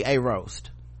literally a roast,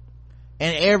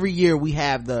 and every year we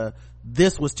have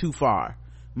this was too far.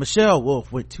 Michelle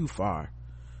Wolf went too far.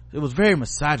 It was very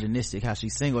misogynistic how she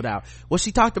singled out. Well,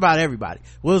 she talked about everybody.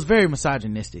 Well, it was very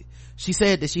misogynistic. She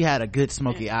said that she had a good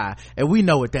smoky eye, and we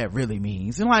know what that really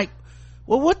means. And like,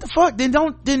 well, what the fuck?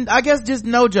 Then I guess just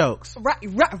no jokes.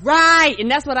 Right.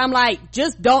 And that's what I'm like.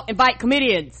 Just don't invite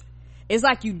comedians. It's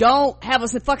like you don't have a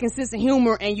fucking sense of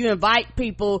humor, and you invite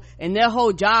people and their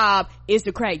whole job is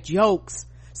to crack jokes.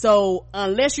 So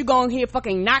unless you're gonna hear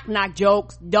fucking knock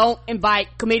jokes, don't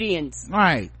invite comedians.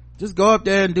 Right. Just go up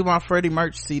there and do my Freddie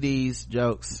Merch CDs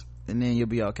jokes, and then you'll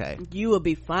be okay. You will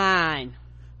be fine.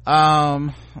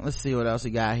 Let's see what else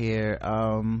we got here.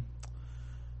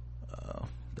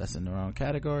 That's in the wrong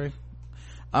category.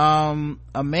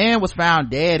 A man was found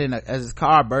dead as his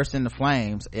car burst into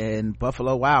flames in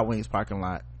Buffalo Wild Wings parking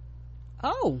lot.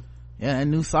 Oh. Yeah, and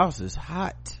new sauce is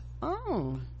hot.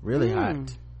 Oh. Really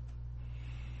hot.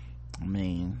 I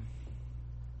mean,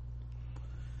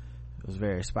 it was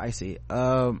very spicy.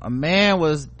 A man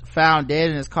was found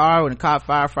dead in his car when it caught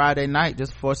fire Friday night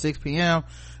just before 6 p.m.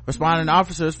 Responding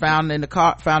officers found the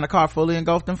car fully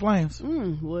engulfed in flames.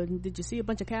 Well, did you see a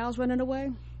bunch of cows running away?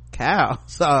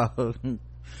 Cows? I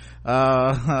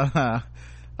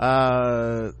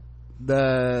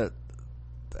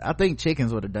think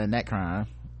chickens would have done that crime.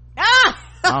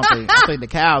 I think the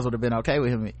cows would have been okay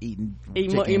with him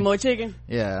eating more chicken.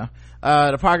 Yeah.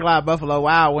 The parking lot of Buffalo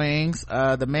Wild Wings,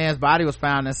 the man's body was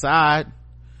found inside.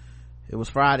 It was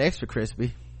fried extra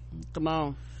crispy. Come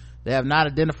on. They have not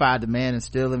identified the man and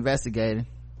still investigating,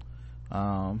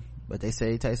 but they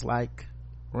say he tastes like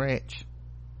ranch.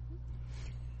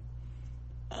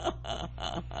 All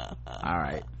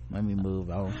right, let me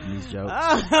move on from these jokes.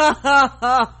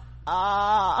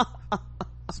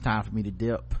 It's time for me to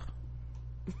dip.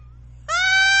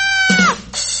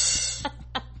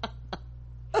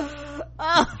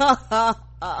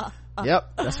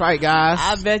 Yep, that's right, guys.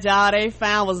 I bet y'all they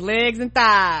found was legs and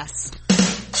thighs.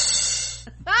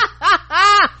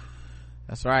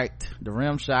 That's right. The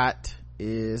rim shot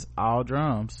is all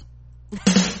drums.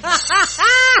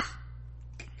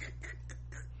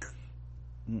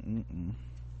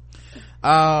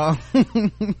 I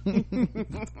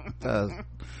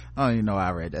don't even know why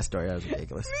I read that story. That was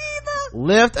ridiculous.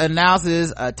 Lyft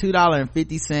announces a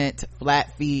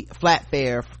 $2.50 flat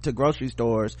fare to grocery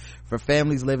stores for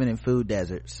families living in food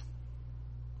deserts.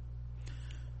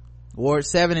 Ward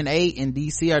 7 and 8 in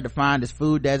DC are defined as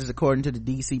food deserts according to the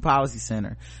DC Policy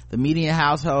Center. The median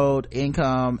household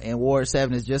income in Ward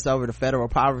 7 is just over the federal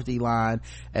poverty line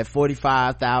at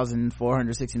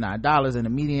 $45,469, and the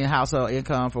median household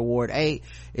income for Ward 8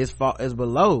 is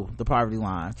below the poverty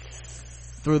line.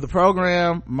 Through the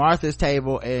program, Martha's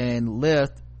Table and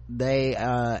Lyft, they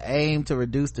aim to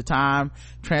reduce the time,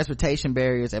 transportation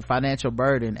barriers, and financial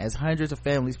burden as hundreds of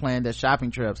families plan their shopping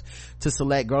trips to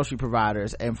select grocery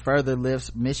providers, and further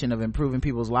Lyft's mission of improving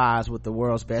people's lives with the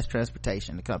world's best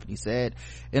transportation, the company said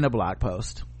in a blog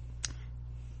post.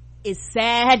 It's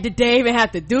sad that they even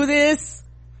have to do this,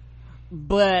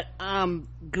 but I'm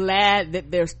glad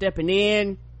that they're stepping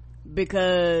in,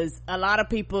 because a lot of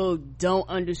people don't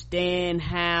understand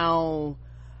how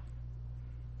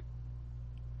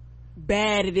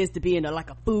bad it is to be in a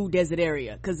food desert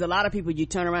area. Because a lot of people, you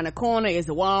turn around the corner, it's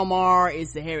a Walmart,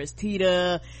 it's a Harris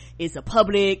Teeter, it's a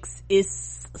Publix,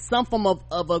 it's some form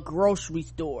of a grocery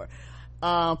store.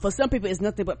 For some people, it's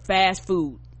nothing but fast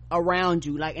food around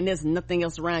you, and there's nothing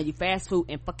else around you. Fast food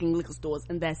and fucking liquor stores,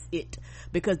 and that's it.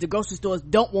 Because the grocery stores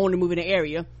don't want to move in the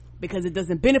area, because it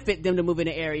doesn't benefit them to move in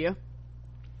the area.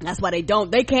 That's why they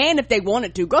don't. They can if they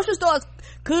wanted to. Grocery stores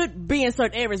could be in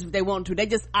certain areas if they want to. They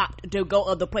just opt to go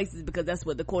other places because that's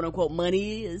where the quote unquote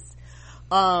money is.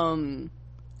 And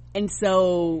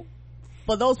so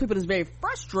for those people, it's very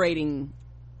frustrating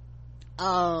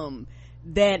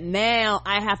that now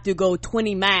I have to go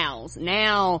 20 miles.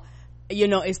 Now,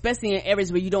 especially in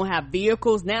areas where you don't have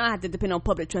vehicles, now I have to depend on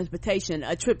public transportation.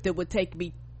 A trip that would take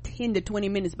me 10 to 20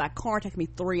 minutes by car take me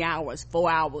 3 hours,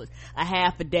 4 hours, a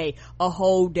half a day, a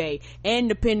whole day, and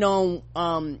depend on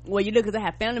because I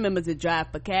have family members that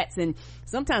drive for cats, and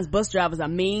sometimes bus drivers are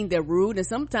mean, they're rude, and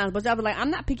sometimes bus drivers are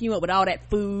I'm not picking you up with all that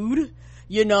food,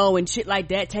 and shit like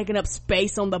that, taking up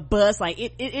space on the bus.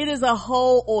 It is a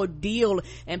whole ordeal,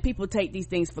 and people take these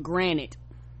things for granted.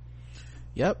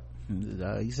 Yep,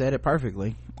 you said it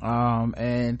perfectly.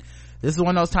 And this is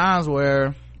one of those times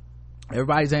where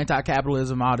everybody's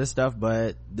anti-capitalism, all this stuff,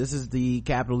 but this is the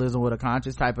capitalism with a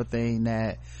conscience type of thing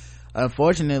that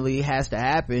unfortunately has to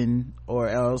happen, or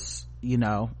else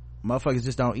motherfuckers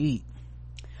just don't eat.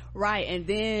 Right. And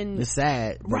then it's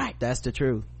sad, right, that's the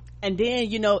truth. And then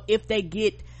if they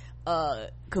get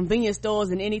convenience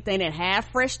stores and anything that have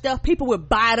fresh stuff, people would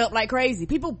buy it up like crazy.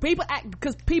 People act,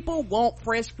 because people want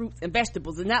fresh fruits and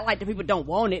vegetables. It's not like the people don't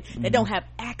want it, they don't have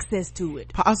access to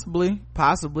it. Possibly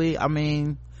I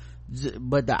mean,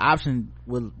 but the option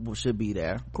should be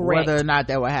there. Correct. Whether or not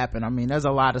that will happen, I mean, there's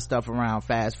a lot of stuff around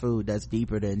fast food that's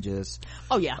deeper than just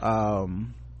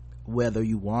whether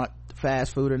you want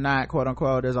fast food or not, quote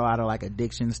unquote. There's a lot of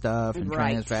addiction stuff and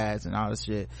trans fats and all this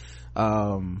shit.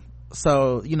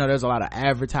 So there's a lot of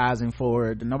advertising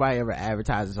for it. Nobody ever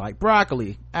advertises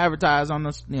broccoli advertise on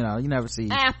this, you never see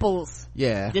apples,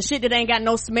 the shit that ain't got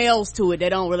no smells to it. They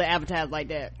don't really advertise like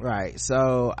that, right?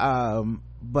 So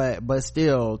but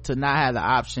still, to not have the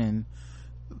option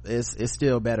is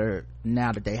still better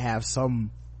now that they have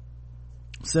some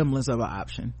semblance of an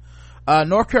option.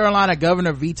 North Carolina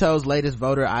governor vetoes latest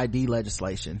voter ID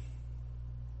legislation.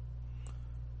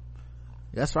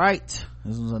 That's right,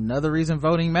 this was another reason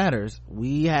voting matters.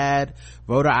 We had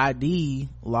voter ID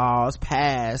laws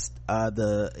passed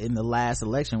in the last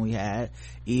election we had,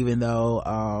 even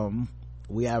though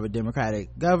we have a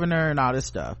Democratic governor and all this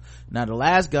stuff. Now the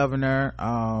last governor,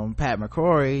 Pat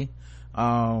McCrory,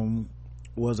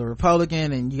 was a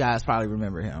Republican, and you guys probably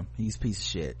remember him. He's a piece of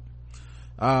shit.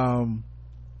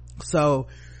 So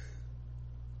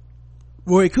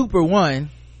Roy Cooper won,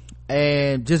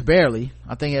 and just barely.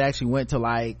 I think it actually went to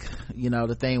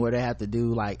the thing where they have to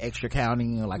do extra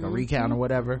counting or a recount or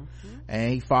whatever,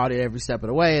 and he fought it every step of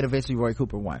the way, and eventually Roy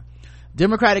Cooper won.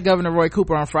 Democratic Governor Roy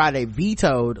Cooper on Friday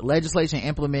vetoed legislation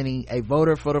implementing a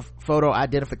voter photo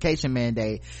identification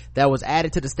mandate that was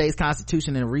added to the state's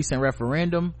constitution in a recent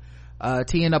referendum,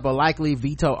 teeing up a likely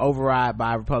veto override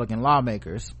by Republican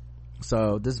lawmakers.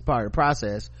 So this is part of the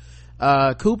process.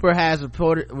 Cooper has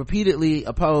repeatedly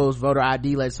opposed voter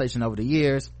ID legislation over the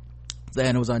years,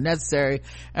 saying it was unnecessary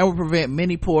and would prevent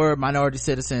many poor minority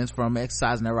citizens from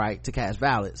exercising their right to cast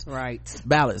ballots,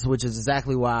 which is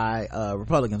exactly why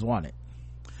Republicans want it.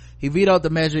 He vetoed the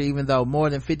measure even though more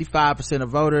than 55% of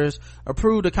voters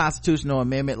approved a constitutional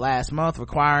amendment last month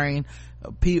requiring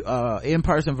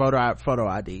in-person voter photo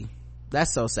ID.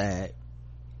 That's so sad.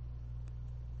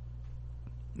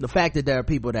 The fact that there are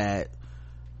people that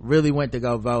really went to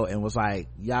go vote and was like,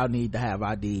 y'all need to have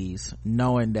IDs,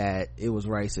 knowing that it was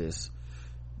racist.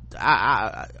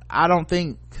 I don't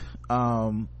think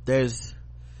there's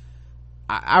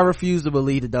I refuse to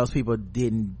believe that those people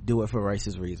didn't do it for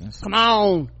racist reasons. Come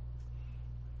on.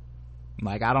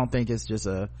 Like, I don't think it's just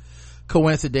a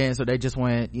coincidence or they just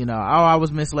went, oh, I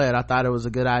was misled, I thought it was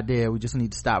a good idea, we just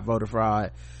need to stop voter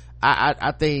fraud.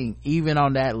 I think even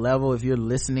on that level, if you're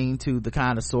listening to the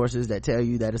kind of sources that tell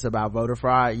you that it's about voter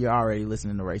fraud, you're already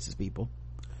listening to racist people.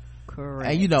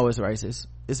 Correct. And it's racist.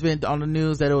 It's been on the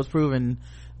news that it was proven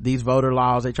these voter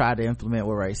laws they tried to implement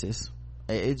were racist.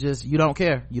 It just, you don't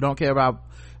care about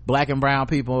black and brown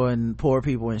people and poor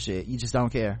people and shit. You just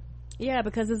don't care. Yeah,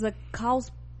 because there's a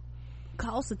cost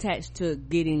attached to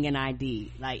getting an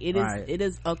ID. Like, it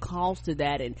is a cost to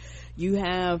that. And you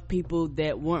have people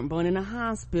that weren't born in a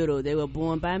hospital, they were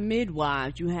born by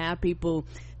midwives. You have people,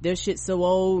 their shit so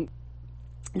old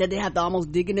that they have to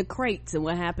almost dig in the crates. And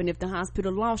what happened if the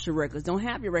hospital lost your records, don't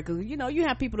have your records? You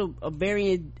have people of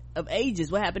varying of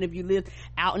ages. What happened if you lived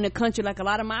out in the country like a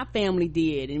lot of my family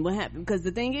did? And what happened, because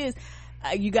the thing is,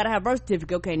 you gotta have birth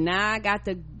certificate. Okay, now I got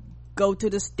to go to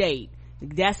the state,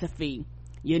 that's a fee.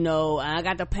 I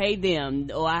got to pay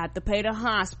them, or I have to pay the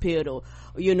hospital,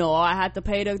 or I have to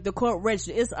pay the court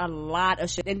register. It's a lot of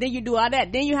shit. And then you do all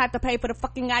that, then you have to pay for the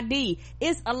fucking ID.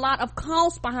 It's a lot of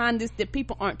costs behind this that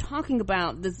people aren't talking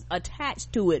about, that's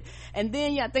attached to it. And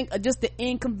then I think just the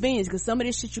inconvenience, because some of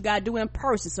this shit you gotta do in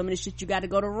person, some of this shit you gotta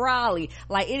go to Raleigh.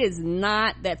 Like, it is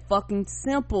not that fucking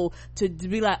simple to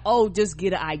be like, oh, just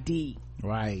get an ID.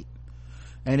 Right.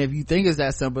 And if you think it's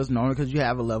that simple, it's normally because you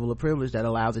have a level of privilege that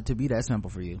allows it to be that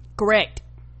simple for you. Correct.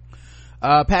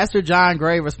 Pastor John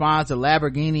Gray responds to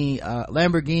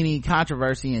Lamborghini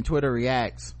controversy and Twitter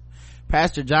reacts.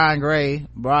 Pastor John Gray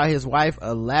brought his wife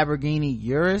a Lamborghini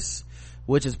Urus,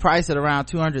 which is priced at around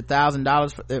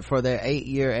 $200,000 for their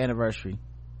 8-year anniversary.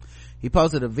 He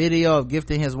posted a video of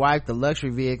gifting his wife the luxury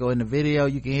vehicle. In the video,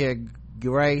 you can hear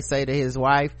Gray say to his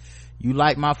wife, "You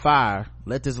light my fire,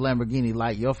 let this Lamborghini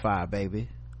light your fire, baby."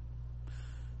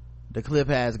 The clip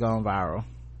has gone viral.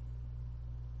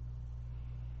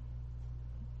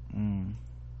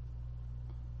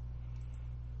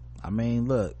 I mean,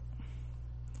 look,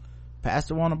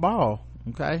 pastor want a ball,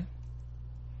 okay?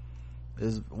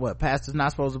 Is what, pastor's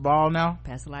not supposed to ball now?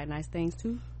 Pastor like nice things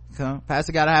too.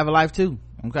 Pastor gotta have a life too,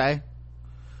 okay?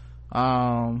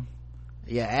 At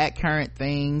current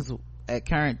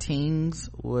teens,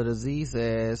 what Aziz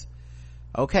says,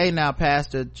 okay now,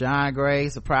 Pastor John Gray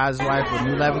surprised his wife with a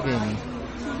new Lamborghini.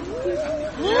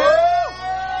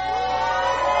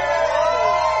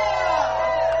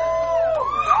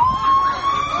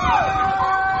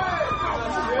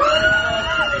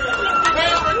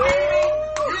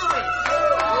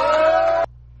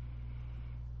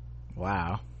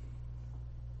 Wow.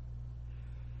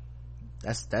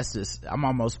 That's just, I'm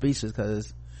almost speechless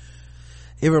because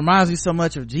it reminds me so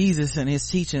much of Jesus and his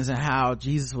teachings and how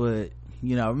Jesus would,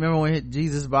 remember when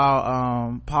Jesus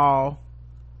bought Paul,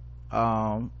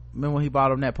 remember when he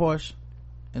bought him that Porsche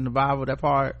in the Bible, that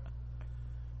part?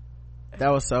 That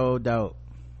was so dope.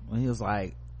 When he was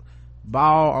like,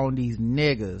 ball on these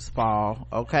niggas, Paul,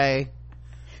 okay?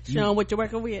 Show them what you're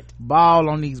working with. Ball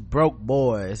on these broke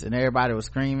boys. And everybody was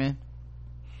screaming.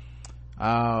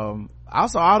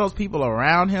 Also all those people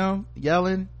around him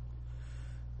yelling,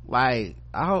 like,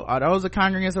 are those the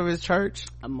congregants of his church?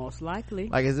 Most likely.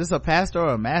 Like, is this a pastor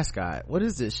or a mascot? What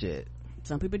is this shit?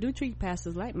 Some people do treat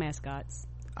pastors like mascots.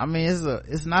 I mean,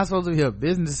 it's not supposed to be a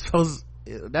business.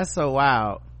 That's so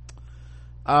wild.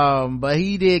 But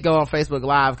he did go on Facebook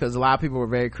Live because a lot of people were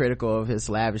very critical of his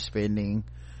lavish spending,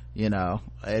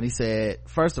 and he said,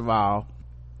 first of all,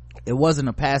 it wasn't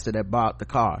a pastor that bought the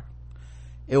car.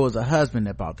 It was a husband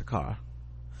that bought the car.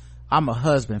 I'm a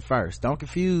husband first. Don't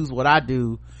confuse what I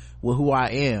do with who I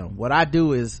am. What I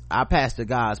do is I pastor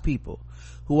God's people.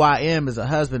 Who I am is a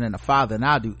husband and a father, and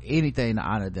I'll do anything to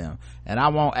honor them. And I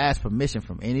won't ask permission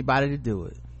from anybody to do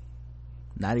it.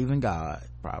 Not even God,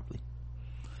 probably.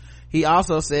 He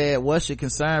also said what should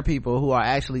concern people who are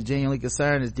actually genuinely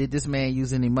concerned is, did this man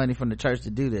use any money from the church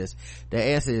to do this? The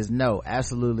answer is no,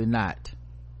 absolutely not.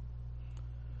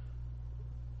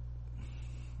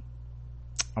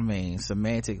 I mean,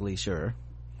 semantically, sure.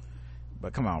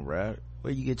 But come on, bruh.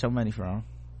 Where you get your money from?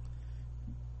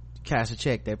 Cash a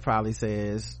check that probably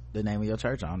says the name of your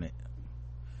church on it.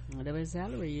 Whatever his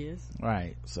salary is.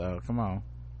 Right. So, come on.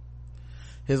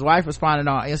 His wife responded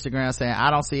on Instagram saying,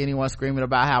 I don't see anyone screaming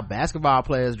about how basketball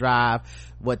players drive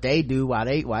what they do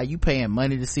while you paying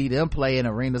money to see them play in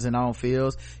arenas and on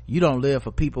fields. You don't live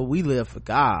for people, we live for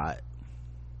God.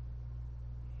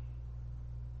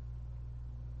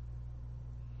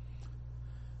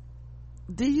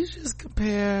 Did you just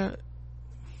compare?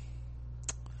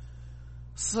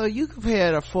 So you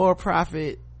compare the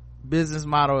for-profit business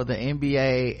model of the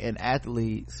NBA and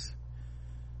athletes,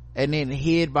 and then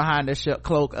hid behind the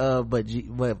cloak of but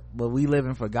we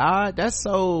living for God.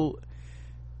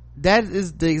 That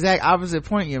is the exact opposite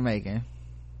point you're making.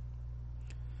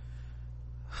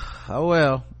 Oh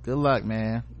well, good luck,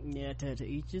 man. Yeah, to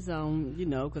each his own,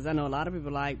 because I know a lot of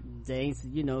people like, dang,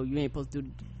 you ain't supposed to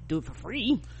do it for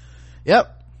free.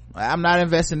 Yep, I'm not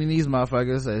investing in these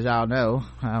motherfuckers, as y'all know.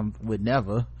 I would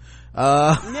never.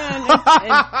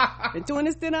 Yeah, and to an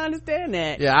extent I understand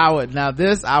that. Yeah, I would. Now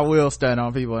this I will stun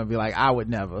on people and be like, I would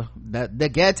never. That the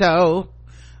ghetto,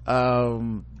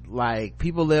 like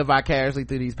people live vicariously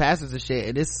through these pastors and shit,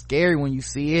 and it's scary when you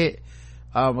see it,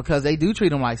 because they do treat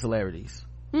them like celebrities.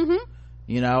 And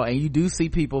you do see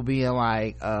people being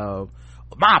like,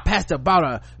 my pastor bought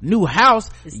a new house.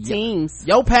 It's teams.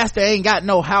 Your pastor ain't got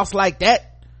no house like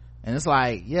that. And it's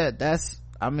like, yeah,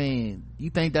 you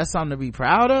think that's something to be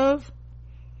proud of?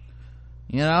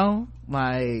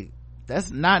 Like, that's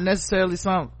not necessarily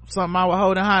something I would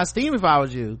hold in high esteem if I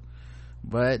was you.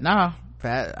 But nah,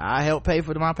 I help pay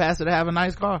for my pastor to have a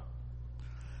nice car.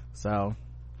 So,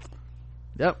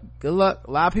 yep, good luck.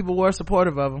 A lot of people were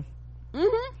supportive of him.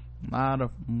 A lot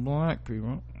of black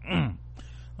people. A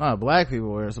lot of black people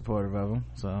were supportive of him.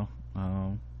 So,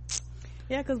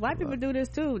 yeah, because white people do this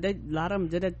too. A lot of them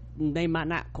did it. They might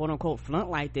not quote unquote flaunt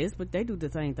like this, but they do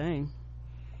the same thing.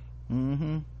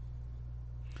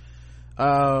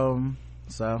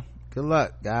 So good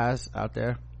luck, guys out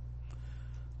there.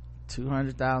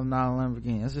 $200,000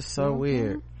 Lamborghini. It's just so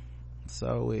weird.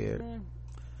 So weird.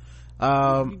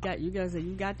 Yeah. You guys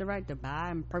got the right to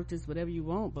buy and purchase whatever you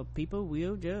want, but people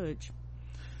will judge.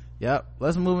 Yep.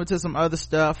 Let's move into some other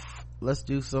stuff. Let's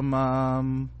do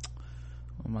some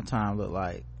what my time look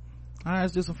like. All right,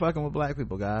 let's do some fucking with black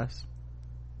people, guys.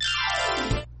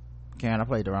 Karen, I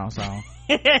played the wrong song.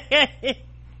 All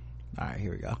right,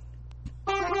 here we go.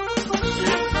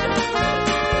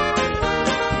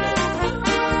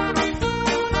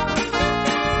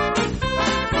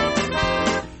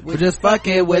 We're just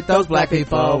fucking with those black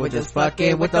people. We're just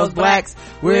fucking with those blacks.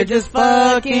 We're just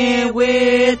fucking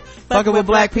with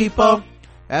black people.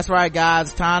 That's right, guys.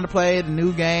 It's time to play the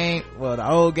new game. Well, the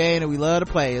old game that we love to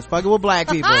play. It's fucking with black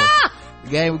people. The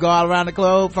game we go all around the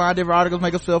globe, find different articles,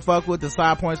 make us feel fucked with,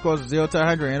 decide point scores of 0 to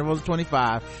 100, intervals of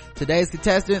 25. Today's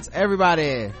contestants,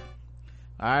 everybody.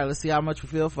 Alright, let's see how much we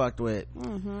feel fucked with.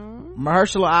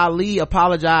 Mahershala Ali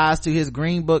apologized to his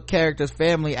Green Book character's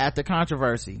family after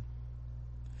controversy.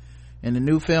 In the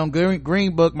new film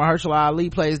Green Book, Mahershala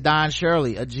Ali plays Don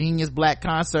Shirley, a genius black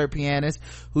concert pianist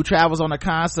who travels on a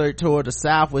concert tour to the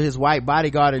South with his white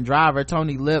bodyguard and driver,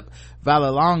 Tony Lip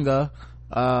Vallelonga.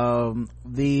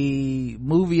 The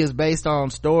movie is based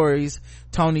on stories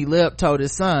Tony Lip told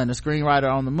his son, the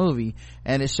screenwriter on the movie,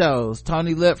 and it shows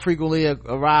Tony Lip frequently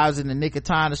arrives in the nick of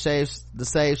time to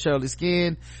save Shirley's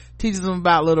skin, teaches him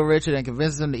about Little Richard, and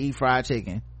convinces him to eat fried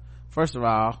chicken. First of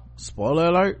all, spoiler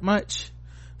alert much?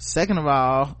 Second of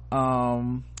all,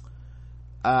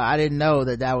 I didn't know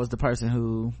that was the person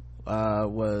who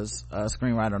was a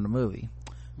screenwriter on the movie.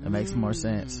 That makes more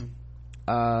sense.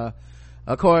 Of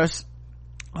course,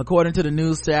 according to the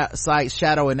news site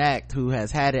Shadow and Act, who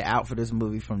has had it out for this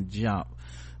movie from jump,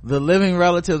 the living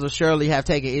relatives of Shirley have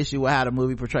taken issue with how the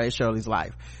movie portrays Shirley's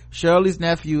life. Shirley's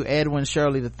nephew Edwin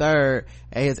Shirley III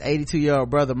and his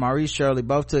 82-year-old brother Maurice Shirley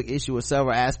both took issue with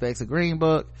several aspects of Green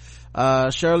Book.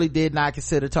 Shirley did not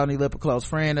consider Tony Lip a close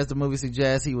friend, as the movie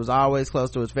suggests. He was always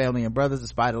close to his family and brothers,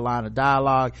 despite a line of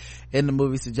dialogue in the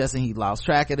movie suggesting he lost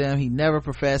track of them. He never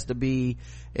professed to be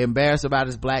embarrassed about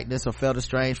his blackness or felt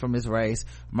estranged from his race.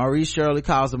 Maurice Shirley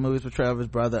calls the movie's portrayal of his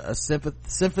brother a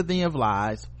symphony of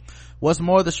lies. What's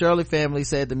more, the Shirley family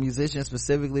said the musician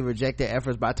specifically rejected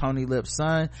efforts by Tony Lip's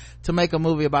son to make a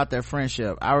movie about their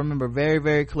friendship. I remember very,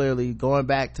 very clearly, going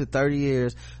back to 30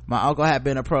 years, my uncle had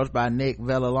been approached by Nick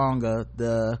Vallelonga,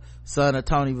 the son of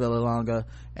Tony Vallelonga,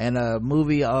 and about a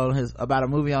movie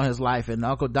on his life, and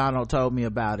Uncle Donald told me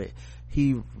about it.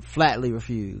 He flatly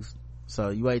refused. So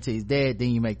you wait till he's dead,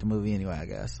 then you make the movie anyway, I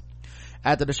guess.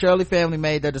 After the Shirley family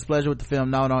made their displeasure with the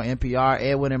film known on NPR,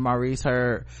 Edwin and Maurice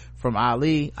heard from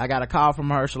Ali. I got a call from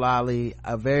Mahershala Ali,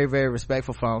 a very, very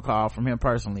respectful phone call from him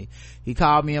personally. He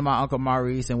called me and my uncle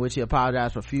Maurice, in which he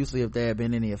apologized profusely if there had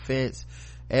been any offense.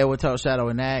 Edwin told Shadow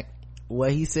and Act,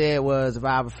 what he said was, if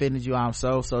I've offended you, I'm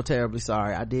so terribly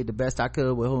sorry. I did the best I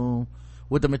could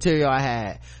with the material I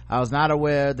had. I was not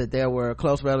aware that there were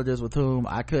close relatives with whom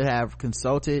I could have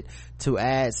consulted to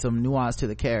add some nuance to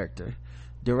the character.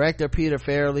 Director Peter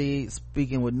Farrelly,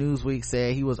 speaking with Newsweek,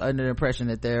 said he was under the impression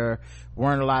that there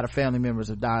weren't a lot of family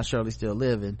members of Don Shirley still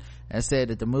living, and said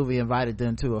that the movie invited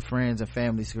them to a friends and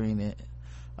family screening.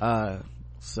 Okay.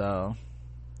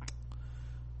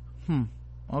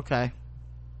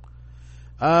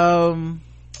 0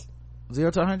 to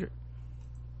 100.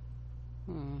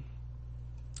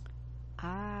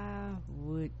 I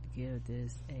would give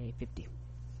this a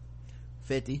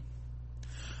 50.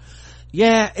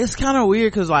 Yeah, it's kind of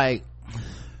weird because like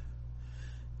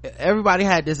everybody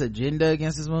had this agenda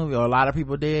against this movie, or a lot of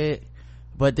people did,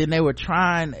 but then they were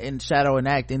trying, in Shadow and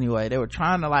Act anyway, they were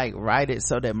trying to like write it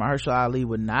so that Mahershala Ali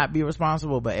would not be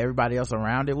responsible, but everybody else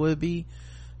around it would be,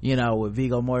 you know, with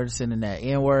Viggo Mortensen and that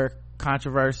N-word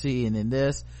controversy, and then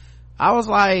this. I was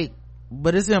like,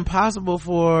 but it's impossible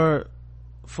for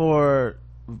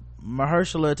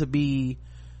Mahershala to be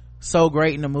so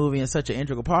great in the movie and such an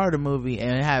integral part of the movie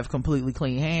and have completely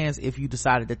clean hands if you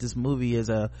decided that this movie is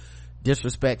a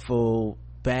disrespectful,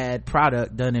 bad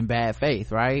product done in bad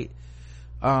faith, right?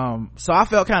 So I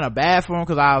felt kind of bad for him,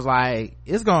 because I was like,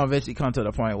 it's gonna eventually come to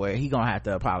the point where he gonna have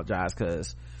to apologize,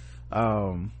 because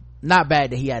not bad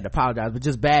that he had to apologize, but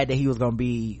just bad that he was gonna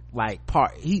be like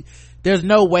there's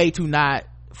no way to not,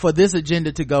 for this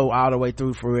agenda to go all the way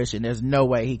through fruition, there's no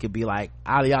way he could be like,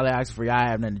 Ali asked for you, I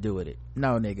have nothing to do with it.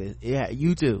 No, nigga, yeah,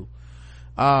 you too.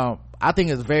 I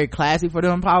think it's very classy for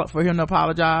him to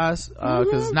apologize,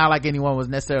 because it's not like anyone was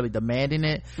necessarily demanding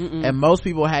it. And most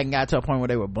people hadn't got to a point where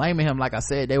they were blaming him. Like I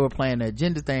said, they were playing the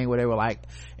agenda thing where they were like,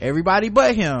 everybody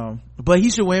but him, but he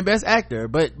should win best actor,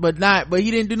 but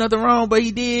he didn't do nothing wrong, but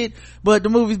he did, but the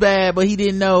movie's bad, but he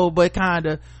didn't know, but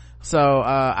kinda. So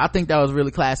I think that was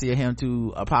really classy of him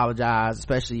to apologize,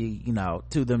 especially, you know,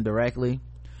 to them directly.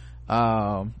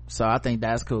 So I think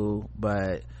that's cool.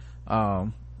 But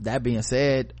that being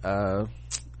said,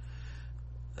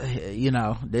 you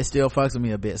know, they still fucks with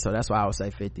me a bit, so that's why I would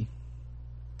say 50.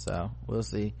 So we'll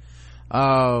see.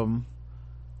 What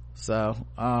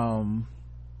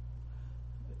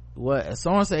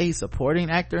someone said, he's supporting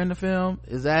actor in the film.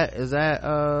 Is that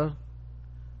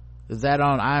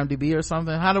on IMDb or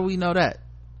something? How do we know that?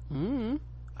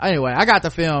 Anyway, I got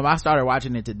the film. I started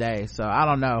watching it today, so I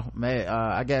don't know.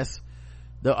 I guess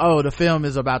the film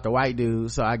is about the white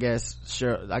dude, so I guess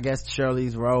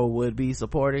Shirley's role would be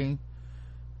supporting.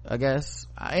 I guess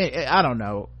I don't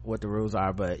know what the rules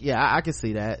are, but yeah, I can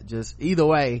see that. Just either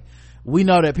way, we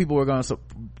know that people were going to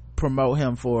promote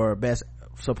him for best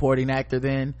supporting actor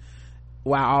then,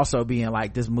 while also being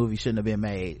like, this movie shouldn't have been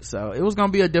made. So it was going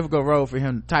to be a difficult road for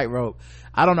him, tightrope.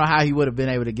 I don't know how he would have been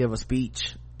able to give a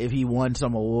speech if he won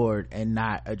some award and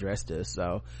not address this.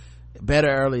 So better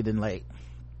early than late.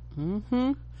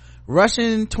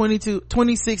 Russian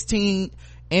 2016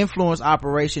 influence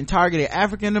operation targeted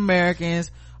African Americans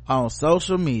on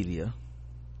social media.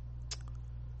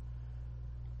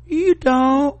 You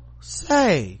don't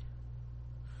say.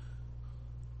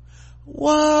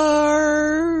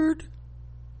 Word.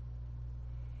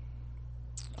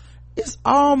 It's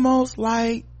almost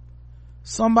like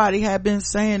somebody had been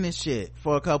saying this shit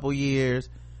for a couple years.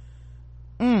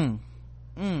 And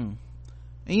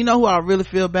you know who I really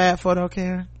feel bad for though,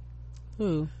 Karen?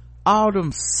 Who? All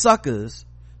them suckers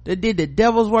that did the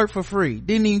devil's work for free,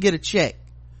 didn't even get a check,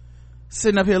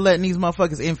 sitting up here letting these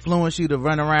motherfuckers influence you to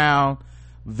run around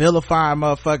vilifying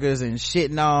motherfuckers and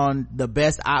shitting on the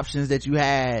best options that you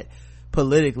had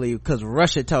politically because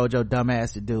Russia told your dumb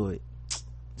ass to do it.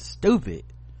 Stupid.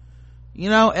 You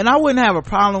know, and I wouldn't have a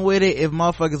problem with it if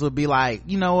motherfuckers would be like,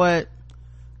 you know what,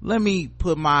 let me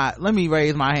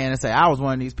raise my hand and say I was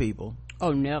one of these people.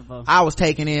 Oh, never. I was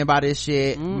taken in by this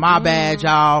shit. My bad,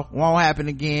 y'all. Won't happen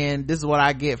again. This is what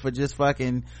I get for just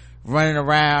fucking running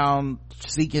around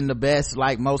seeking the best,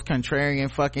 like, most contrarian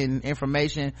fucking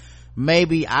information.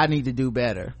 Maybe I need to do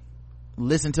better.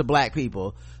 Listen to black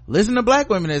people. Listen to black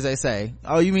women, as they say.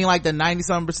 Oh, you mean like the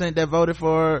 90-something% that voted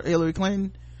for Hillary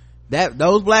Clinton?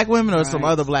 Those black women, or right, some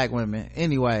other black women?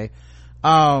 Anyway,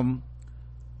 I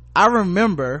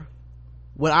remember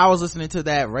when I was listening to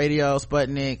that radio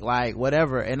Sputnik, like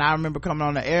whatever, and I remember coming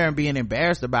on the air and being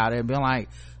embarrassed about it and being like,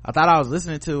 I thought I was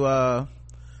listening to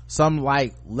some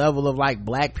like level of like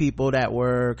black people that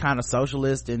were kind of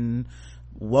socialist and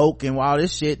woke and all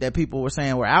this shit that people were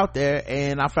saying were out there,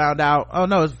 and I found out, oh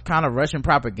no, it's kind of Russian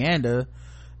propaganda.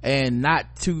 and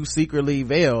not too secretly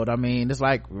veiled. I mean, it's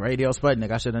like Radio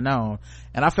Sputnik. I should have known.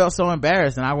 And I felt so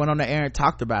embarrassed, and I went on the air and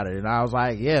talked about it, and I was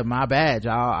like, yeah, my bad,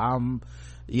 y'all. I'm,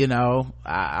 you know,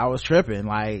 I was tripping.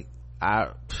 Like,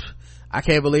 I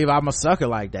can't believe I'm a sucker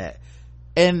like that.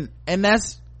 And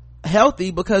that's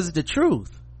healthy because it's the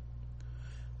truth.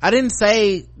 I didn't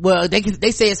say, well,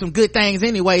 they said some good things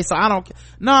anyway, so I don't,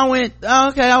 no, I went,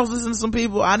 okay, I was listening to some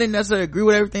people. I didn't necessarily agree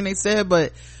with everything they said,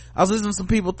 but I was listening to some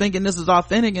people thinking this is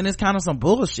authentic, and it's kind of some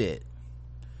bullshit.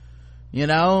 You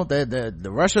know, the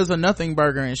Russia's a nothing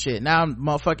burger and shit. Now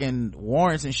motherfucking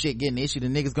warrants and shit getting issued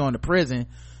and niggas going to prison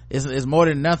is more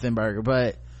than nothing burger.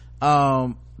 But,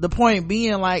 the point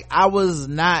being, like, I was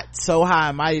not so high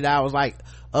and mighty that I was like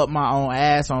up my own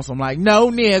ass on some like, no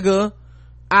nigga,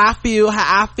 I feel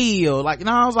how I feel. Like, you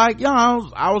know, I was like, yo,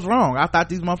 I was wrong. I thought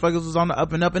these motherfuckers was on the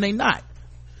up and up, and they not.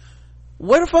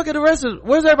 Where the fuck are the rest of,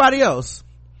 where's everybody else?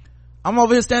 I'm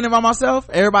over here standing by myself.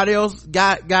 Everybody else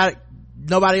got,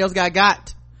 nobody else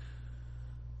got.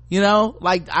 You know,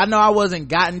 like, I know I wasn't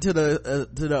gotten to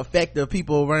the effect of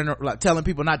people running, like, telling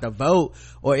people not to vote,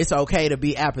 or it's okay to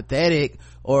be apathetic,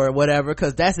 or whatever,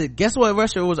 cause that's it. Guess what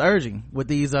Russia was urging with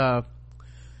these, I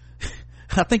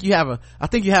think you have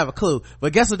a clue,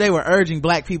 but guess what they were urging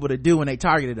black people to do when they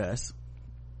targeted us?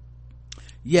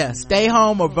 Yeah, stay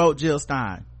home or vote Jill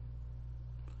Stein.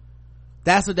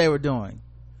 That's what they were doing.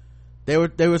 They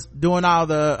was doing all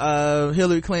the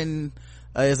Hillary Clinton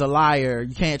is a liar,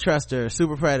 you can't trust her,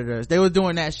 super predators. They was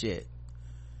doing that shit,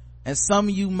 and some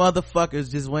of you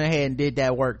motherfuckers just went ahead and did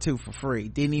that work too for free,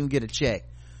 didn't even get a check.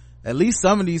 At least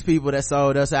some of these people that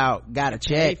sold us out got a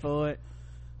check for it.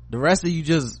 The rest of you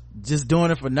just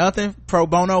doing it for nothing, pro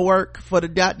bono work for the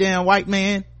goddamn white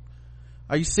man.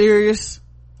 Are you serious?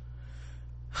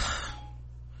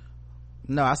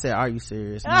 No, I said, are you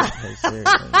serious? Not serious. See,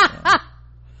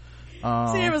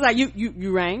 it was like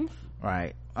you rang,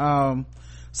 right?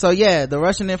 So yeah, the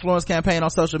Russian influence campaign on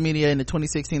social media in the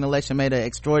 2016 election made an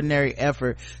extraordinary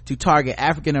effort to target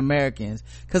African Americans,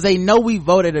 because they know we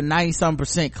voted a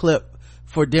 90-some% clip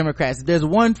for Democrats. There's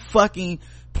one fucking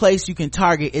place you can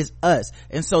target, is us,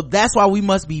 and so that's why we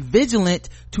must be vigilant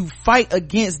to fight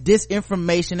against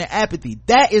disinformation and apathy.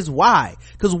 That is why,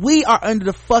 because we are under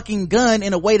the fucking gun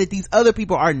in a way that these other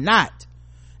people are not,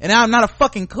 and I'm not a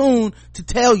fucking coon to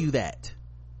tell you that.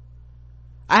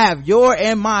 I have your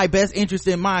and my best interest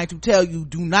in mind to tell you,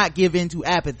 do not give in to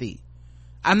apathy.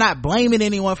 I'm not blaming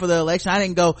anyone for the election. I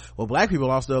didn't go, well, black people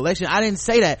lost the election. I didn't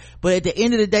say that, but at the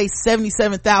end of the day,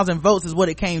 77,000 votes is what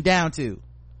it came down to.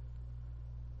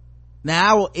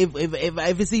 Now, if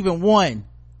it's even one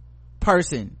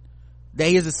person that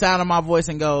hears the sound of my voice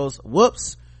and goes,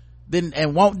 whoops, then,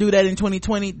 and won't do that in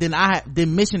 2020,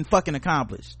 then mission fucking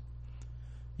accomplished.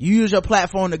 You use your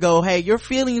platform to go, hey, your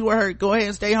feelings were hurt, go ahead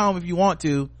and stay home if you want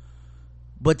to,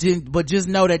 but just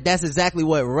know that that's exactly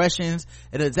what Russians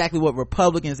and exactly what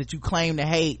Republicans that you claim to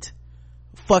hate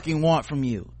fucking want from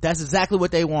you. That's exactly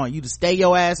what they want, you to stay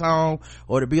your ass home,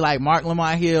 or to be like Mark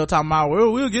Lamont Hill talking about,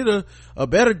 well, we'll get a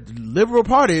better liberal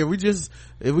party if we just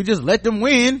let them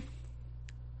win.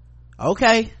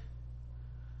 Okay,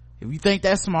 if you think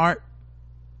that's smart,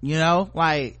 you know,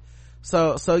 like,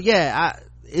 so yeah,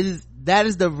 that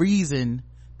is the reason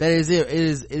that it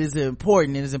is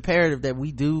important, it is imperative that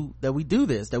we do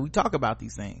this, that we talk about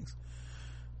these things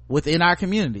within our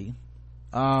community.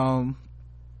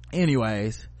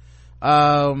 Anyways,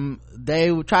 they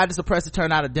tried to suppress the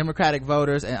turnout of Democratic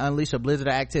voters and unleash a blizzard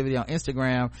of activity on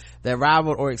Instagram that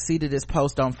rivaled or exceeded its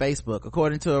post on Facebook,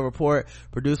 according to a report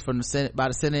produced from the Senate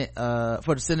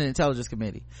for the Senate Intelligence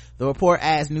Committee. The report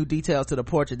adds new details to the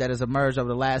portrait that has emerged over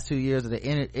the last 2 years of the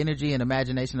energy and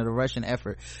imagination of the Russian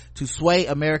effort to sway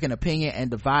American opinion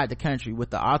and divide the country, which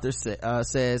the author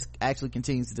says actually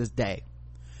continues to this day.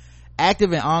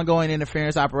 Active and ongoing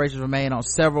interference operations remain on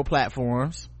several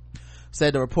platforms,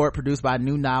 said the report, produced by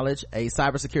New Knowledge, a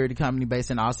cybersecurity company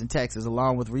based in Austin, Texas,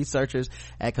 along with researchers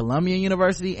at Columbia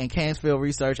University and Cansfield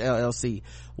Research LLC.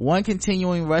 One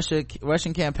continuing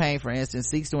Russian campaign, for instance,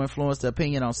 seeks to influence the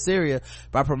opinion on Syria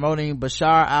by promoting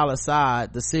Bashar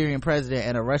al-Assad, the Syrian president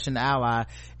and a Russian ally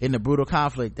in the brutal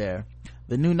conflict there.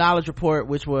 The New Knowledge report,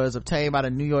 which was obtained by the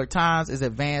New York Times, is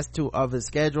advanced of its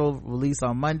scheduled release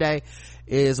on Monday,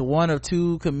 is one of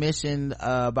two commissioned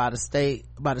by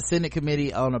the Senate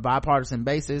Committee on a bipartisan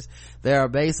basis. They are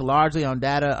based largely on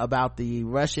data about the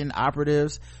Russian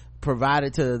operatives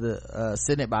provided to the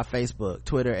Senate by Facebook,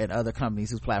 Twitter, and other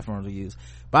companies whose platforms are used.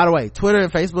 By the way, Twitter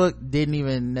and Facebook didn't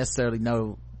even necessarily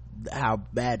know how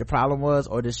bad the problem was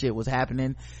or this shit was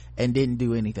happening and didn't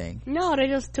do anything. No, they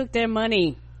just took their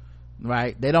money.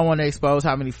 right? They don't want to expose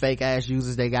how many fake ass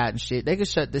users they got and shit. They could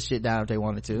shut this shit down if they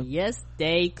wanted to. Yes,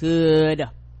 they could.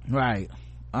 Right.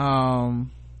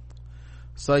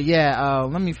 So yeah,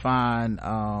 let me find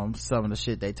some of the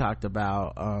shit they talked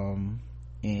about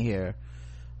in here.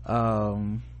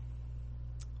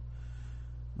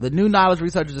 The new knowledge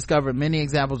researchers discovered many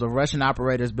examples of Russian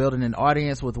operators building an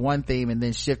audience with one theme and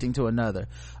then shifting to another,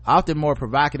 often more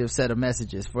provocative set of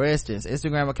messages. For instance,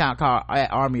 Instagram account called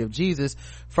Army of Jesus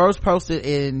first posted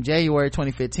in January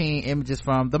 2015 images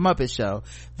from The Muppet Show,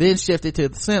 then shifted to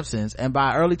The Simpsons, and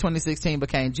by early 2016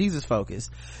 became Jesus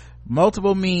focused.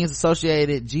 Multiple memes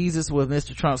associated Jesus with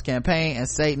Mr. Trump's campaign and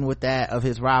Satan with that of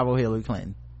his rival Hillary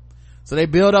Clinton. So they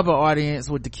build up an audience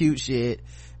with the cute shit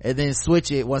and then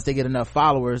switch it once they get enough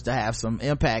followers to have some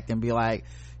impact and be like,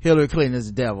 Hillary Clinton is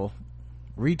the devil.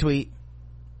 Retweet.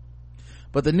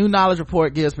 But the new knowledge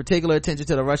report gives particular attention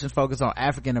to the Russians' focus on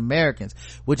African Americans,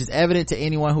 which is evident to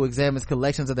anyone who examines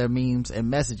collections of their memes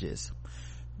and messages.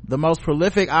 The most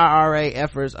prolific IRA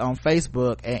efforts on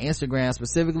Facebook and Instagram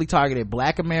specifically targeted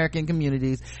Black American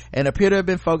communities and appear to have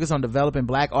been focused on developing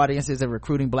Black audiences and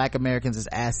recruiting Black Americans as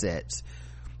assets.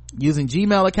 Using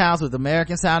Gmail accounts with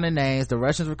American sounding names, the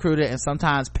Russians recruited and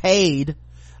sometimes paid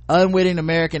unwitting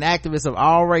American activists of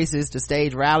all races to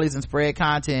stage rallies and spread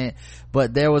content,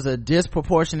 but there was a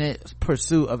disproportionate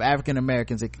pursuit of African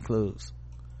Americans, it concludes.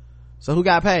 So who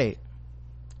got paid?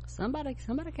 Somebody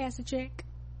cast a check.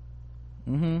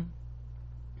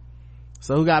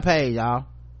 So who got paid, y'all?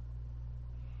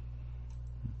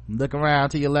 Look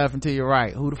around to your left and to your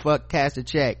right. Who the fuck cast a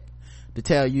check to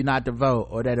tell you not to vote,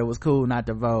 or that it was cool not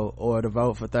to vote, or to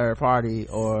vote for third party,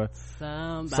 or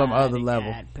some other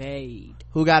level? Got paid.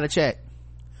 Who got a check?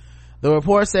 The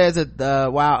report says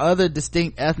that while other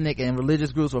distinct ethnic and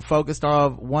religious groups were focused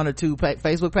on one or two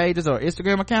Facebook pages or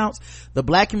Instagram accounts, the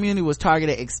Black community was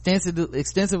targeted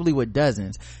extensively with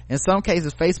dozens. In some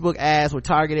cases, Facebook ads were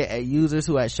targeted at users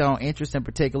who had shown interest in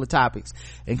particular topics,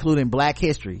 including Black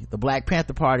history, the Black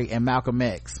Panther Party, and Malcolm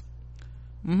X.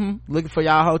 Looking for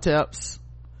y'all hoteps,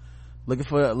 looking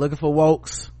for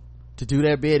wokes to do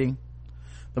their bidding.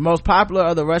 The most popular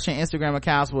of the Russian Instagram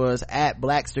accounts was at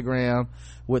Blackstagram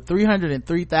with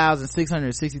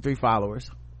 303,663 followers.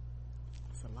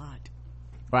 That's a lot.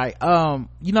 Right.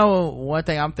 You know, one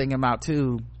thing I'm thinking about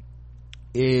too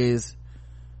is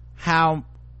how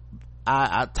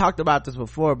I talked about this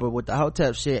before, but with the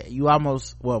hotep shit, you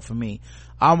almost, well, for me,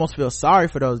 I almost feel sorry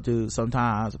for those dudes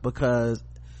sometimes, because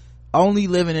only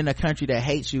living in a country that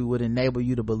hates you would enable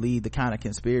you to believe the kind of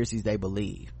conspiracies they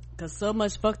believe. Cause so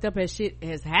much fucked up as shit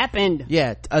has happened.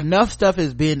 Yeah, enough stuff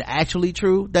has been actually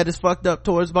true that is fucked up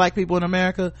towards Black people in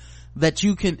America that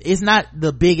you can, it's not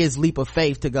the biggest leap of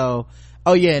faith to go,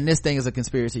 oh yeah, and this thing is a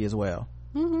conspiracy as well.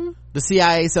 The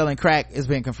CIA selling crack has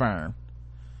been confirmed.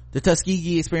 The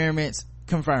Tuskegee experiments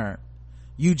confirmed.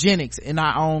 Eugenics in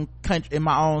our own country, in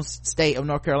my own state of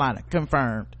North Carolina,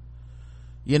 confirmed.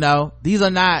 You know, these are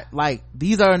not like,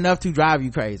 these are enough to drive you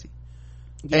crazy.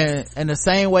 Yes. And the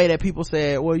same way that people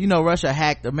said, well, you know, Russia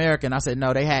hacked America, and I said,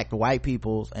 no, they hacked white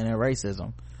people's and their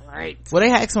racism. Right. Well, they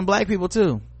hacked some Black people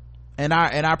too, and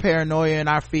our paranoia and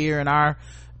our fear and our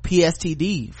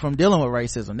PSTD from dealing with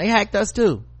racism. They hacked us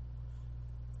too,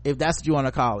 if that's what you want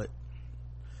to call it.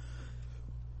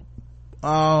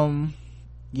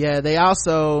 Yeah, they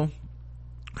also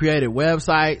created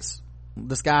websites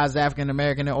disguised African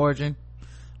American in origin.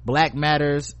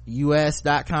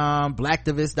 blackmattersus.com,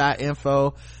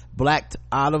 blacktivist.info, black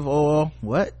olive oil,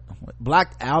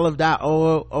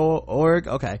 blackolive.org,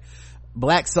 okay,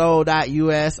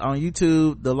 blacksoul.us. On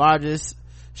YouTube, the largest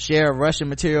share of Russian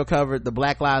material covered the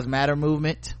Black Lives Matter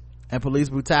movement and police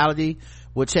brutality,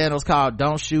 with channels called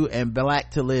Don't Shoot and Black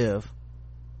to Live.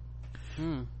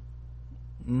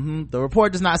 The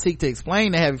report does not seek to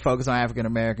explain the heavy focus on African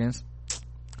Americans.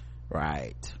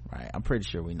 Right, I'm pretty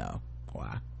sure we know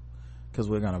why, because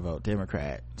we're gonna vote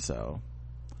Democrat, so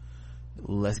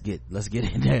let's get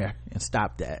in there and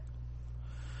stop that.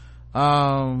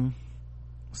 So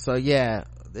yeah,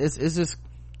 it's just,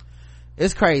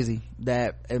 it's crazy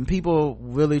that, and people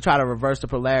really try to reverse the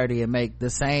polarity and make the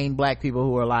same Black people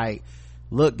who are like,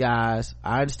 look guys,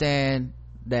 I understand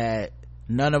that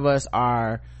none of us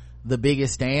are the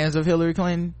biggest stans of Hillary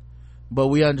Clinton, but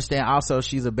we understand also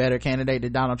she's a better candidate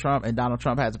than Donald Trump, and Donald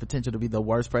Trump has the potential to be the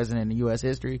worst president in U.S.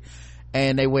 history.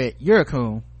 And they went, you're a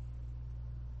coon,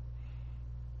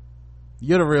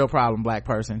 you're the real problem, Black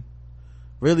person,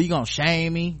 really, you gonna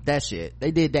shame me? That shit, they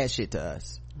did that shit to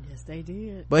us. Yes, they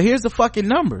did. But here's the fucking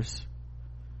numbers,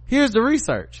 here's the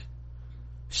research,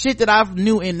 shit that I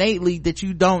knew innately that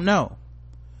you don't know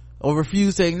or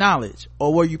refuse to acknowledge,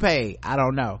 or were you paid? I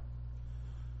don't know.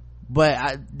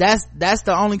 but that's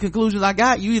the only conclusion I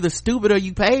got. You either stupid or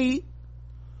you paid.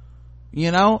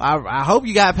 You know, I hope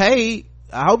you got paid.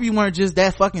 I hope you weren't just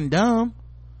that fucking dumb.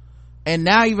 And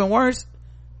now even worse,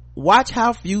 watch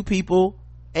how few people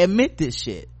admit this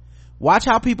shit. Watch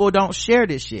how people don't share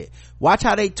this shit. Watch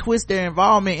how they twist their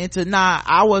involvement into, nah,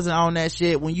 I wasn't on that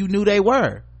shit, when you knew they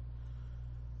were.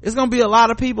 It's gonna be a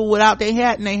lot of people without their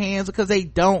hat in their hands because they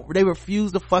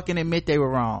refuse to fucking admit they were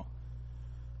wrong.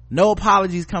 No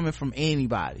apologies coming from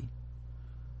anybody.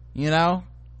 You know?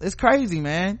 It's crazy,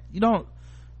 man.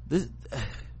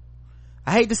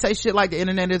 I hate to say shit like the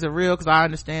internet isn't real because I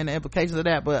understand the implications of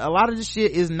that, but a lot of this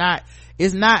shit is not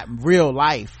real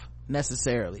life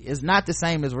necessarily. It's not the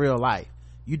same as real life.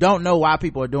 You don't know why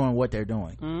people are doing what they're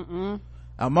doing.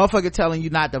 A motherfucker telling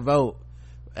you not to vote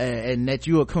and that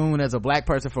you a coon as a black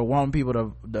person for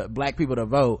wanting black people to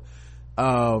vote.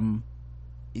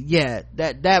 Yeah,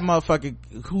 that motherfucker,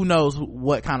 who knows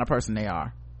what kind of person they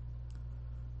are.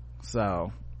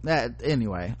 So that,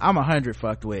 anyway, I'm 100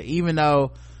 fucked with, even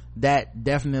though that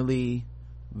definitely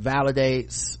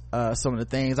validates some of the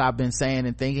things I've been saying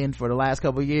and thinking for the last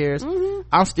couple of years.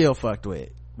 I'm still fucked with,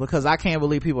 because I can't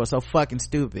believe people are so fucking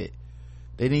stupid.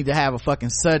 They need to have a fucking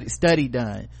study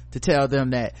done to tell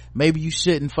them that maybe you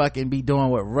shouldn't fucking be doing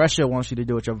what Russia wants you to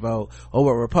do with your vote, or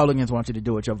what Republicans want you to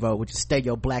do with your vote, which is stay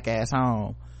your black ass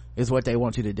home, is what they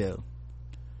want you to do.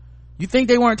 You think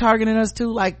they weren't targeting us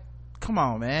too? Like, come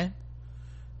on, man.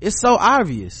 It's so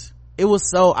obvious. It was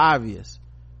so obvious.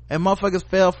 And motherfuckers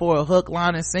fell for a hook,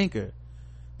 line, and sinker.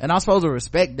 And I'm supposed to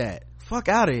respect that. Fuck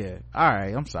out of here.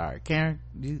 Alright, I'm sorry. Karen,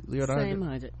 you're the same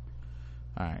 100.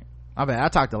 Alright. I bet I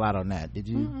talked a lot on that. Did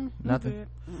you? Nothing?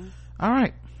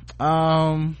 Alright.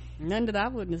 None that I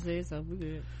wouldn't have said, so we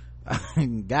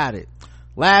good. Got it.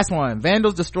 Last one.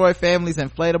 Vandals destroy families'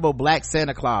 inflatable black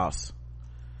Santa Claus.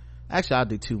 Actually, I'll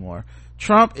do two more.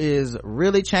 Trump is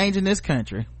really changing this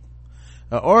country.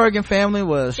 An Oregon family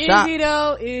was shot.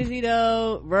 Is he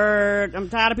though? Word. I'm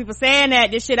tired of people saying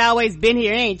that. This shit always been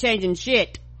here. It ain't changing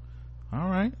shit. All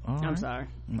right. I'm sorry.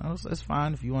 No, that's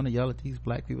fine if you want to yell at these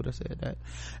black people that said that.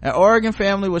 An Oregon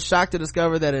family was shocked to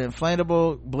discover that an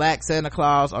inflatable black Santa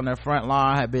Claus on their front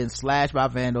lawn had been slashed by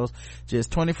vandals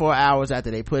just 24 hours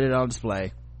after they put it on display.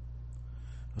 It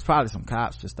was probably some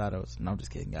cops just thought it was. No, I'm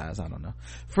just kidding, guys. I don't know.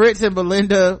 Fritz and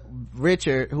Belinda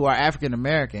Richard, who are African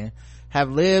American, have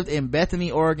lived in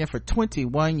Bethany, Oregon for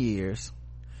 21 years.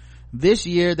 This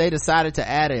year they decided to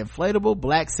add an inflatable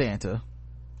black Santa.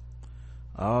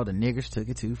 Oh, the niggers took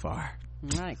it too far.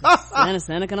 Right.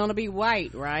 Santa can only be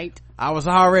white, right? I was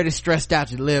already stressed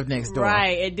out. You live next door.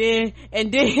 Right.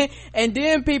 And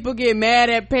then people get mad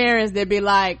at parents that be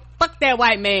like, fuck that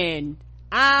white man.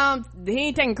 He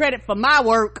ain't taking credit for my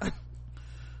work.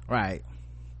 Right.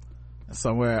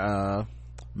 Somewhere,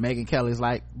 Megyn Kelly's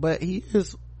like, but he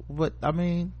is, what, I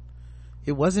mean,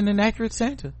 it wasn't an accurate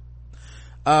Santa.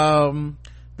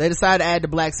 They decided to add the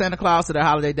black Santa Claus to their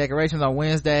holiday decorations on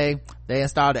Wednesday. They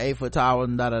installed the 8-foot tower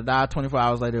and 24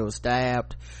 hours later it was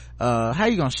stabbed. How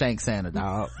you gonna shank Santa,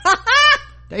 dog?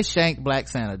 They shanked black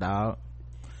Santa, dog.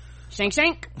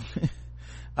 Shank.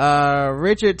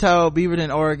 Richard told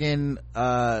Beaverton, Oregon,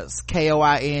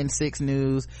 KOIN 6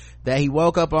 News that he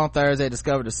woke up on Thursday,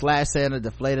 discovered the slashed Santa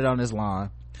deflated on his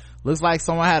lawn. Looks like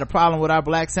someone had a problem with our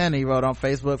black Santa, he wrote on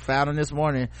Facebook. Found him this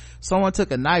morning. Someone took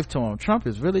a knife to him. Trump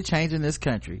is really changing this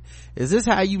country. Is this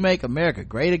how you make America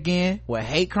great again? With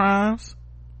hate crimes?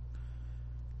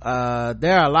 There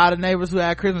are a lot of neighbors who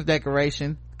have Christmas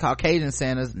decoration, Caucasian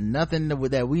Santas. Nothing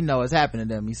that we know has happened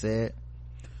to them, he said.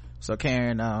 So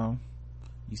Karen,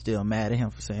 you still mad at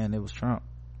him for saying it was Trump?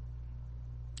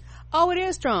 Oh, it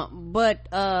is Trump, but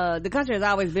the country has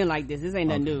always been like this. This ain't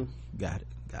nothing new. Got it.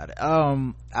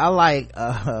 I like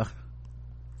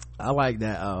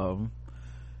that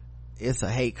it's a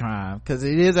hate crime, because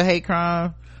it is a hate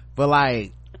crime, but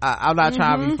like I'm not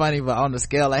trying to be funny, but on the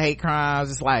scale of hate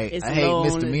crimes, it's like a hate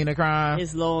misdemeanor crime.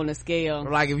 It's low on the scale.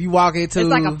 Like if you walk into, it's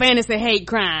like a fantasy hate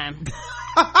crime.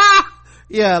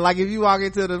 Yeah, like if you walk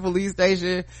into the police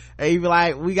station and you be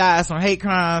like, we got some hate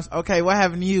crimes. Okay, what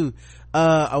happened to you?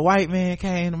 A white man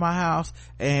came to my house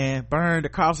and burned a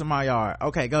cross in my yard.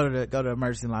 Okay, go to the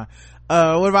emergency line.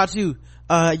 What about you?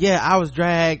 Yeah, I was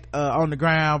dragged on the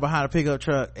ground behind a pickup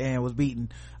truck and was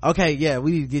beaten. Okay, yeah,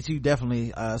 we need to get you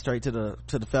definitely straight to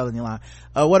the felony line.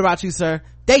 What about you, sir?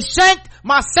 They shanked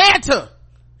my Santa.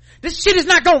 This shit is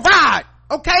not gonna ride,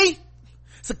 okay?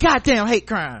 It's a goddamn hate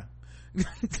crime.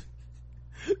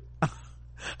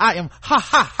 I am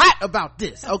hot about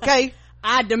this, okay?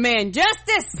 I demand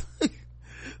justice.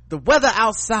 The weather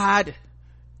outside.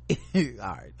 All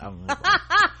right.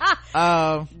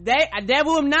 There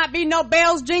will not be no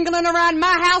bells jingling around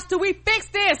my house till we fix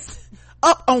this.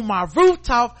 Up on my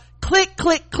rooftop, click,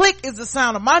 click, click is the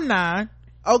sound of my 9.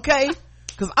 Okay?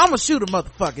 Cause I'ma shoot a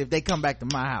motherfucker if they come back to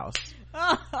my house.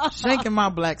 Shanking my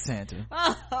Black Santa.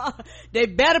 They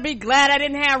better be glad I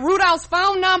didn't have Rudolph's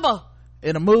phone number.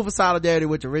 In a move of solidarity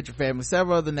with the Richard family,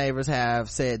 several other neighbors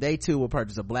have said they too will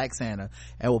purchase a Black Santa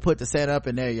and will put the Santa up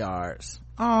in their yards.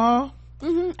 Aww.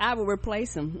 I will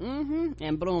replace him.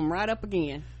 And blow him right up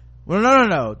again. Well,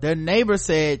 no. Their neighbor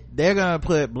said they're gonna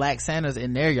put Black Santas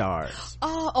in their yards.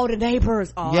 Oh, the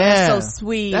neighbors. Oh, yeah. That's so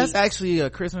sweet. That's actually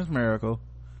a Christmas miracle.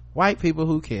 White people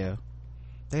who care.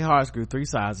 Their hearts grew 3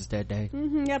 sizes that day.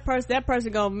 That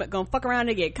person gonna fuck around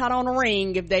and get caught on a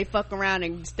ring if they fuck around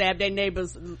and stab their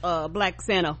neighbor's Black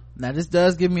Santa. Now this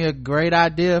does give me a great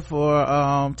idea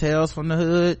for Tales from the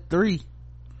Hood 3.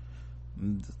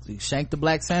 You shank the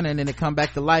Black Santa and then it come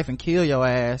back to life and kill your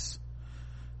ass.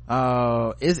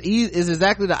 It's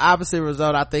exactly the opposite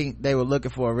result I think they were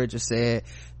looking for. Richard said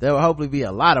there will hopefully be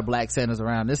a lot of Black Santas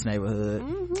around this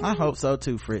neighborhood. I hope so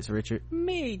too, Fritz Richard.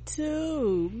 Me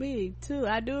too.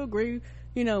 I do agree,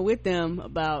 with them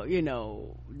about,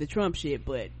 the Trump shit,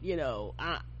 but,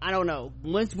 I don't know.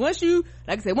 Once you,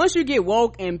 like I said, once you get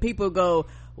woke and people go,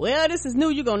 well, this is new,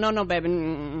 you go, no, baby,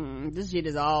 this shit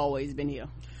has always been here.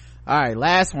 All right,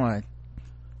 last one.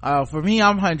 For me,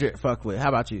 I'm 100 fuck with. How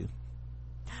about you?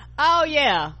 Oh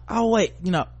yeah. Oh wait,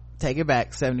 take it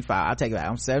back. 75. I'll take it back.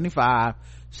 I'm 75.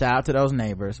 Shout out to those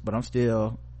neighbors, but I'm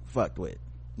still fucked with.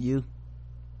 You?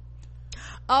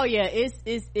 Oh yeah,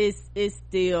 it's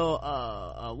still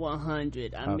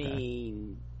 100. I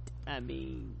mean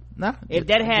nah, if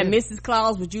that had Mrs.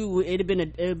 Claus, it'd have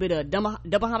been a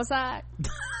double homicide?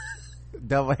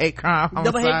 Double hate crime homicide.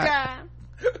 Double hate crime.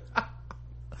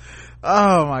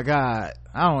 Oh my god,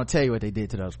 I don't want to tell you what they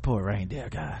did to those poor reindeer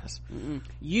guys.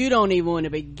 You don't even want to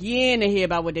begin to hear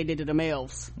about what they did to the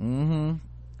elves.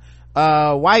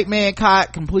 White man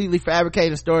caught completely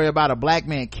fabricating a story about a black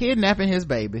man kidnapping his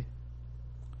baby.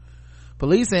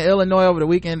 Police in Illinois over the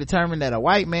weekend determined that a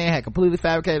white man had completely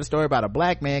fabricated a story about a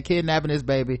black man kidnapping his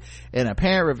baby in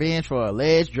apparent revenge for an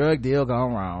alleged drug deal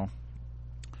gone wrong.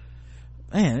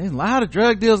 Man, there's a lot of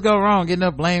drug deals go wrong, getting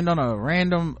up blamed on a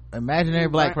random imaginary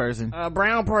black person. A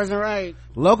brown person, right?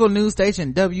 Local news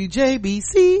station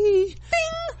WJBC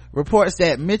reports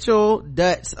that Mitchell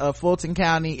Dutz of Fulton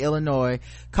County, Illinois,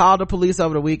 called the police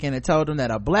over the weekend and told them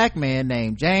that a black man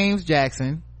named James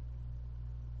Jackson.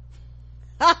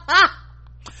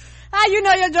 How you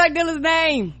know your drug dealer's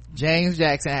name? James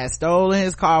Jackson had stolen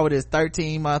his car with his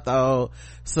 13-month-old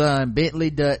son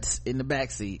Bentley Dutz in the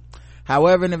backseat.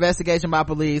 However, an investigation by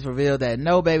police revealed that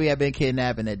no baby had been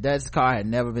kidnapped and that Dutz's car had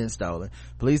never been stolen.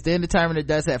 Police then determined that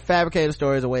Dutz had fabricated a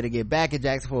story as a way to get back at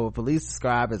Jackson for what police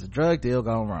described as a drug deal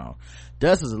gone wrong.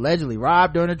 Dutz was allegedly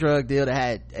robbed during a drug deal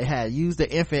that had used the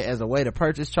infant as a way to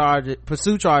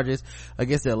pursue charges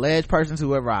against the alleged persons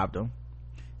who had robbed him.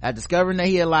 After discovering that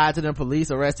he had lied to them, police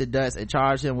arrested Dutz and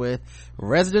charged him with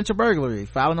residential burglary,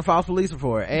 filing a false police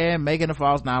report, and making a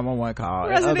false 911 call.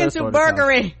 Residential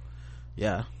burglary.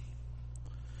 Yeah.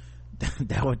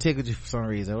 That one tickled you for some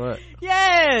reason. What?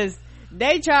 Yes,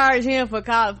 they charged him for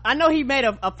I know he made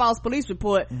a false police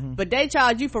report, but they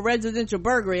charged you for residential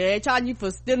burglary. They charged you for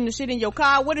stealing the shit in your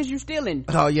car. What is you stealing?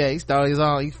 Oh yeah, he stole his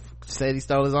own. He said he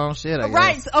stole his own shit, I guess.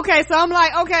 Right. Okay, so I'm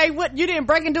like, okay, what, you didn't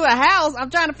break into a house? I'm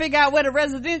trying to figure out where the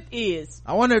resident is.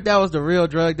 I wonder if that was the real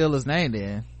drug dealer's name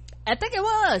then. I think it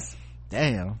was.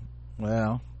 Damn.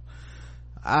 Well,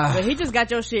 but he just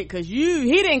got your shit because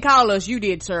he didn't call us, you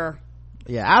did, sir.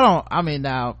 Yeah, now I'm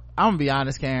gonna be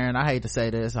honest, Karen, I hate to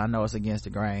say this, I know it's against the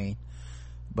grain,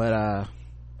 but I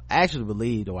actually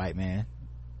believe the white man.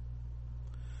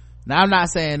 Now I'm not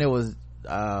saying it was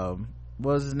what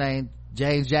was his name,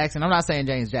 James Jackson. I'm not saying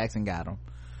James Jackson got him.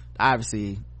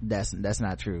 Obviously that's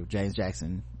not true. James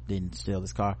Jackson didn't steal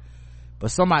his car, but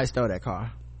somebody stole that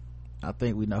car. I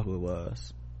think we know who it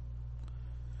was.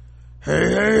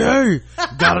 Hey,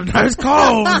 got a nice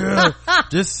car over here,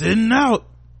 just sitting out.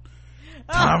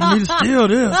 Time for me to steal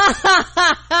this.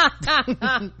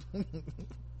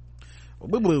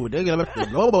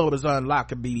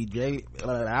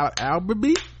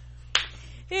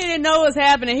 He didn't know what was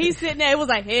happening. He's sitting there. It was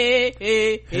like,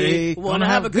 hey, wanna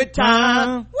have a good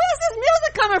time? Where's this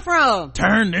music coming from?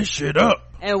 Turn this shit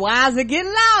up. And why is it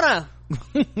getting louder?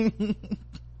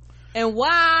 And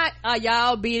why are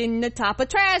y'all beating the top of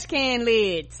trash can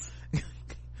lids?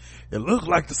 It looks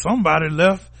like somebody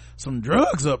left some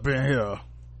drugs up in here.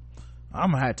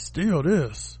 I'm gonna have to steal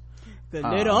this. Cause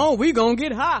later on we gonna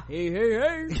get high.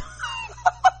 Hey.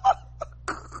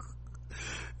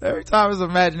 Every time it's an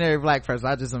imaginary black person,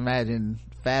 I just imagine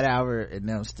Fat Albert and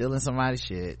them stealing somebody's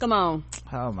shit. Come on.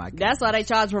 Oh my god. That's why they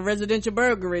charged for residential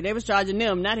burglary. They was charging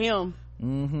them, not him.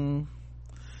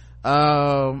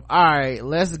 All right,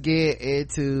 let's get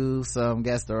into some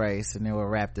Guess the Race and then we'll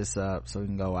wrap this up so we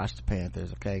can go watch the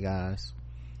Panthers. Okay, guys?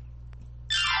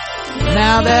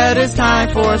 Now that it's time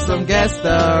for some Guess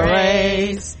the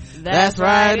Race. That's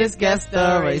right, it's Guess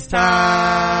the Race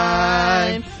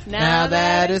time. Now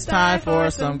that it's time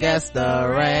for some Guess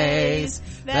the Race.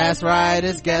 That's right,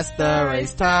 it's Guess the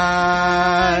Race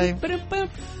time.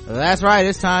 That's right,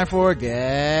 it's time for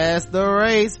Guess the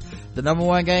Race, the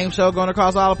 #1 game show going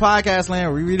across all of podcast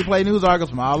land. We read and play news articles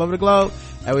from all over the globe,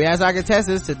 and we ask our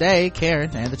contestants today,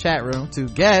 Karen and the chat room, to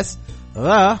guess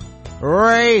the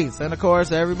race. And of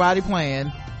course, everybody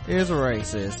playing is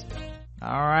racist. All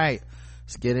right,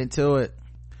 let's get into it.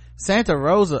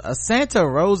 A Santa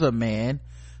Rosa man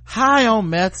high on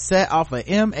meth set off a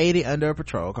M80 under a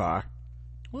patrol car.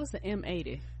 What's the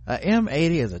M80? A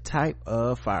M80 is a type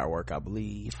of firework, I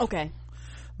believe. Okay.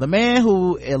 The man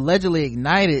who allegedly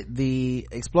ignited the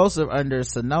explosive under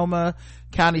Sonoma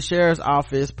County Sheriff's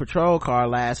Office patrol car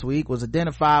last week was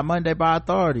identified Monday by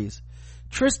authorities.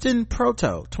 Tristan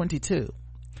Proto, 22,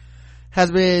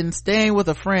 has been staying with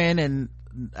a friend in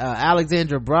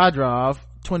Alexandra Brodrov,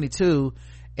 22,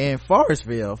 in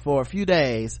Forestville for a few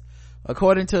days.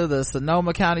 According to the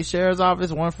Sonoma County Sheriff's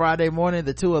Office, one Friday morning,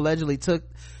 the two allegedly took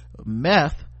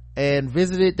meth and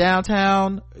visited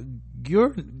downtown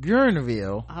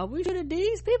Guerneville. Are we sure that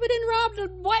these people didn't rob the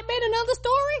white man? Another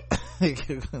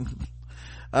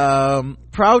story?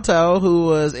 Proto, who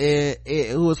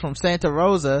was from Santa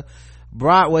Rosa,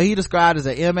 brought what he described as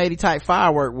an M80 type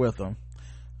firework with him.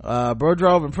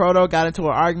 Brodrov and Proto got into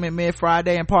an argument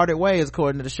mid-Friday and parted ways,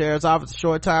 according to the sheriff's office. A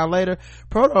short time later,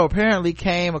 Proto apparently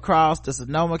came across the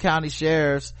Sonoma County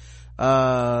Sheriff's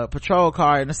patrol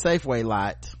car in a Safeway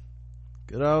lot.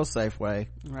 Good old Safeway.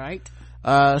 Right.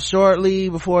 Shortly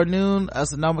before noon, a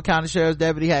Sonoma County Sheriff's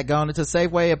deputy had gone into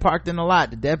Safeway and parked in the lot.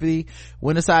 The deputy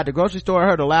went inside the grocery store and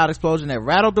heard a loud explosion that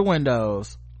rattled the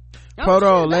windows.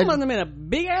 Proto that must have been a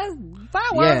big ass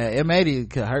firework. Yeah, M80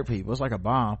 could hurt people. It's like a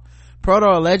bomb. Proto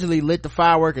allegedly lit the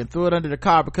firework and threw it under the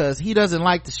car because he doesn't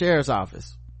like the sheriff's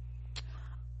office.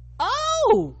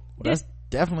 Oh! Well, that's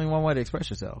definitely one way to express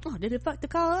yourself. Oh, did it fuck the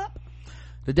car up?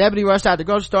 The deputy rushed out the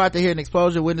grocery store after hearing the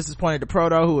explosion. Witnesses pointed to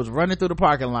Proto, who was running through the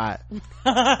parking lot.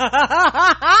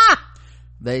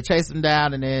 They chased him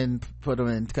down and then put him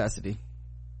in custody.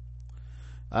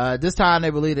 This time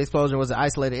they believe the explosion was an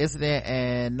isolated incident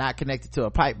and not connected to a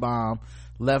pipe bomb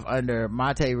left under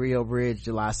Monte Rio Bridge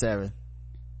July 7th.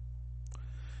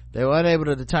 They were unable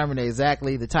to determine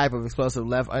exactly the type of explosive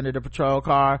left under the patrol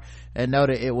car and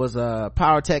noted it was a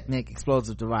pyrotechnic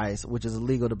explosive device, which is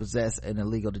illegal to possess and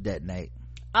illegal to detonate.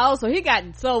 Oh, so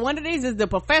one of these is the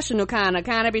professional kind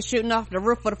of be shooting off the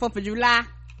roof for the 4th of July.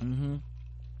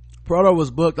 Proto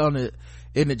was booked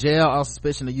in the jail on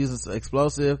suspicion of using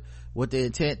explosive with the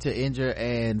intent to injure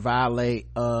and violation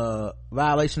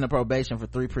of probation for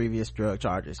 3 previous drug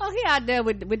charges. Oh, he out there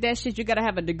with that shit. You gotta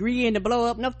have a degree in to blow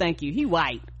up. No, thank you. He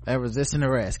white. And resisting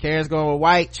arrest. Karen's going with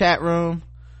white. Chat room,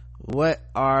 what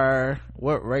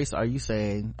race are you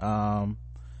saying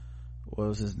what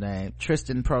was his name?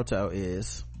 Tristan Proto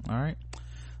is. All right,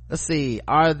 let's see.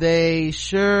 Are they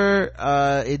sure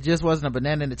it just wasn't a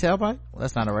banana in the tailpipe? Well,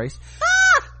 that's not a race.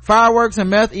 Fireworks and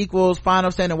meth equals fine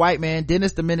upstanding white man.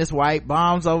 Dennis the Menace white.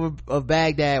 Bombs of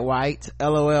Baghdad white.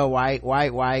 LOL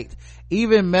white.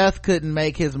 Even meth couldn't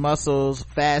make his muscles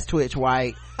fast twitch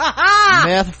white.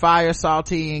 Meth fire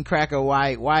saltine cracker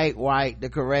white. The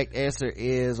correct answer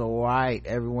is white.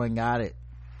 Everyone got it.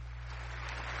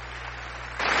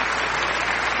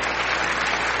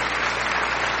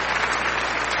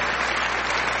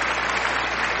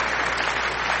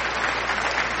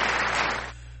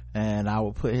 And I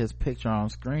will put his picture on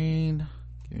screen.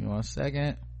 Give me 1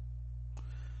 second.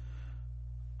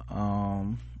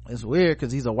 It's weird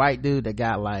because he's a white dude that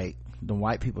got like the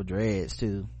white people dreads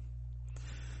too,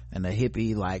 and a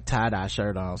hippie like tie-dye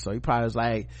shirt on. So he probably was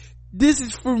like, "This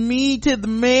is for me to the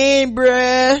man,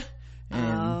 bruh."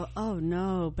 And, oh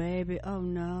no, baby. Oh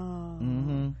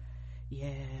no.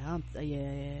 Yeah.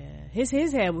 His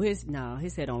head don't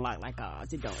look like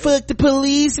ours. It don't. Fuck the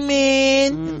policeman.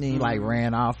 And then he like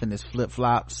ran off in his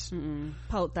flip-flops.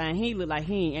 Poor thing. He look like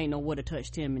he ain't know what to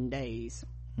touched him in days.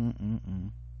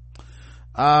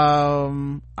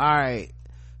 All right.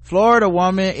 Florida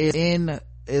woman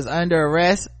is under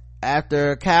arrest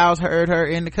after cows herd her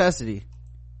into custody.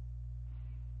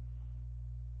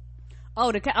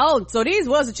 So these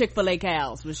was the Chick-fil-A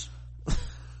cows, which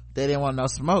They didn't want no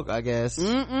smoke, I guess.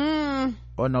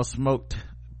 Or no smoked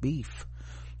beef.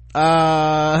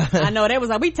 I know, they was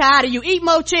like, we tired of you, eat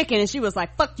more chicken. And she was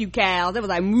like, fuck you cows. They was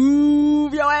like,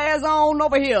 move your ass on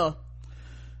over here.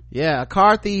 Yeah, a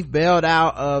car thief bailed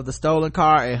out of the stolen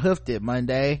car and hoofed it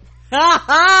Monday.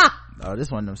 Oh,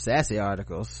 this one of them sassy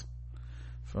articles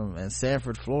in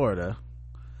Sanford, Florida.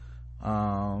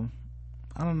 I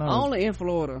don't know. Only in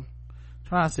Florida.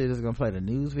 Trying to see if this is gonna play the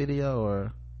news video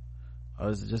or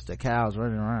is it just the cows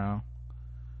running around?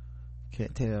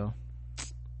 Can't tell.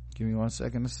 Give me 1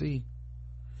 second to see.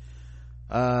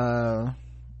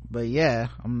 But yeah,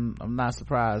 I'm not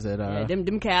surprised that yeah,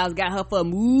 them cows got her for a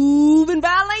moving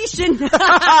violation.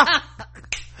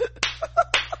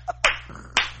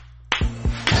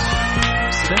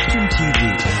 Spectrum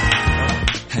TV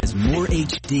has more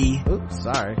HD. Oops,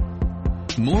 sorry.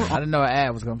 More. I didn't know an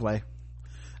ad was gonna play.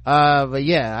 But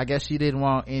yeah, I guess she didn't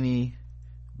want any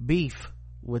beef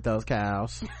with those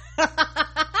cows.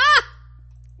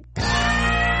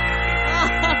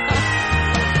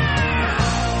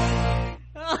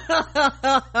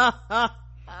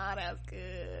 Oh, that's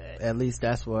good. At least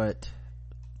that's what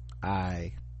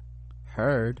I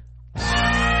heard.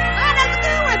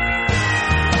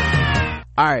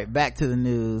 All right, back to the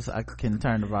news. I can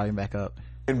turn the volume back up.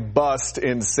 Bust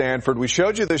in Sanford. We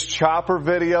showed you this chopper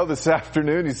video this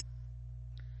afternoon.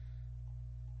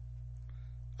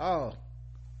 Oh,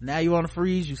 now you want to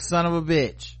freeze, you son of a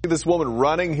bitch. This woman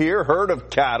running here, herd of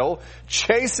cattle,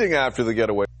 chasing after the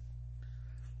getaway.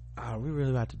 Are we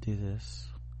really about to do this?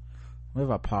 What if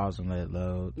I pause and let it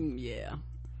load? Yeah.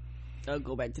 I'll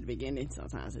go back to the beginning.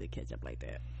 Sometimes it catch up like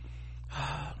that.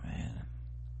 Oh, man.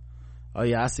 Oh,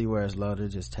 yeah, I see where it's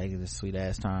loaded. Just taking its sweet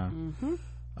ass time. All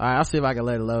right, I'll see if I can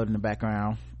let it load in the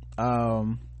background.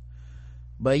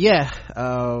 But yeah,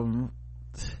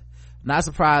 not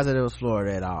surprised that it was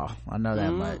Florida at all. I know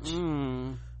that much.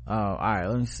 All right,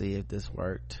 let me see if this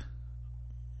worked.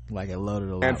 Like it loaded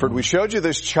a lot. Sanford, we showed you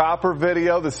this chopper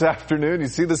video this afternoon. You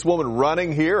see this woman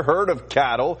running here, herd of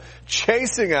cattle,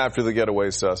 chasing after the getaway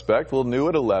suspect. Well, new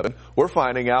at 11. We're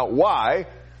finding out why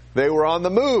they were on the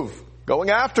move, going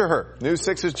after her. News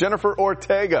 6's Jennifer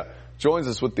Ortega joins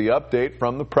us with the update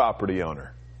from the property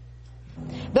owner.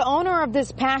 The owner of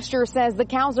this pasture says the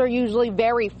cows are usually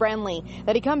very friendly,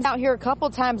 that he comes out here a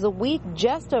couple times a week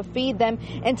just to feed them.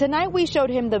 And tonight we showed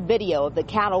him the video of the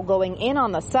cattle going in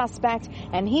on the suspect,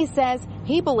 and he says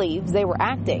he believes they were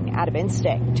acting out of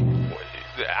instinct.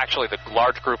 Actually, the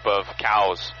large group of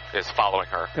cows is following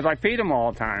her. Because I feed them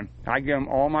all the time. I give them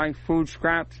all my food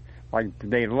scraps. Like,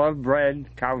 they love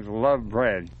bread. Cows love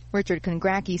bread. Richard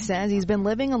Kongracki says he's been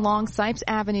living along Sipes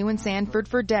Avenue in Sanford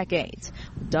for decades,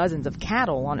 with dozens of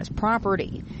cattle on his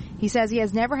property. He says he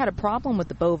has never had a problem with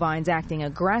the bovines acting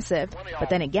aggressive, but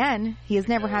then again, he has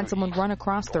never had someone run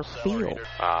across their field.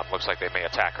 Looks like they may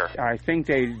attack her. I think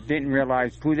they didn't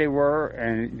realize who they were,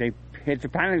 and they hit the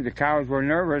panic. The cows were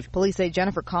nervous. Police say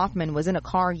Jennifer Kaufman was in a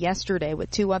car yesterday with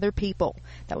two other people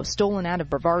that was stolen out of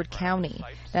Brevard County.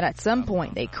 That at some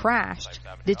point they crashed,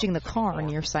 ditching the car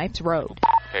near Sipes Road.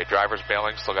 Okay, driver's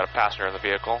bailing, still got a passenger in the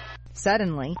vehicle.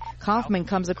 Suddenly, Kaufman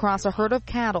comes across a herd of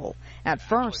cattle. At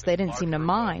first, they didn't seem to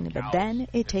mind, but then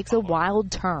it takes a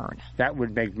wild turn. That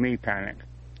would make me panic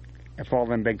if all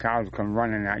them big cows come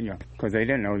running at you, because they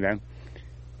didn't know them.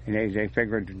 And they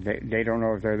figured they don't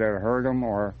know if they're there to hurt them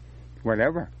or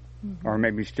whatever, or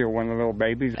maybe steal one of the little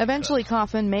babies. Eventually,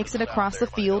 Kaufman makes it across the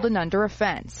field and under a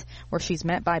fence, where she's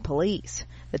met by police.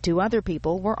 The two other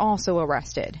people were also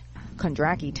arrested.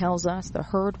 Kondracki tells us the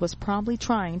herd was probably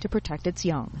trying to protect its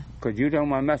young. Because you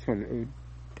don't want to mess with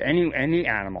any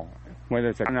animal, whether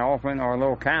it's an elephant or a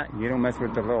little cat. You don't mess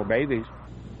with the little babies.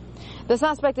 The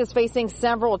suspect is facing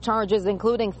several charges,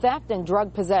 including theft and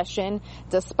drug possession.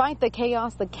 Despite the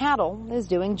chaos, the cattle is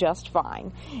doing just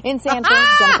fine. In Sanford,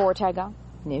 Jennifer Ortega,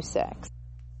 News 6.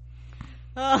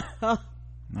 All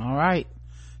right.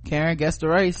 Karen, guess the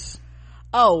race.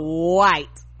 Oh, white.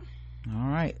 All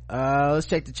right. Let's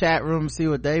check the chat room and see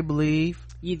what they believe.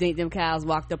 You think them cows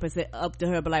walked up and said up to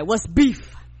her, but like, what's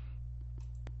beef?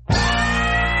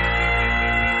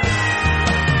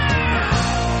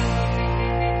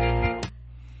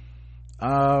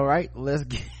 All right, let's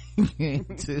get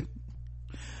into.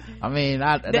 I mean,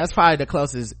 that's probably the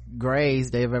closest graze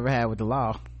they've ever had with the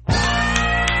law.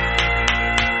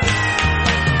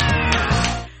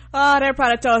 Oh, they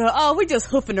probably told her, "Oh, we just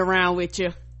hoofing around with you."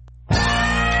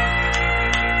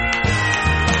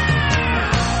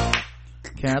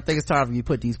 Karen, I think it's time for you to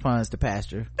put these puns to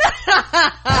pasture.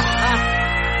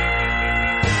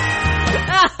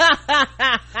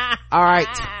 All right.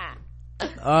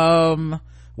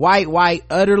 White,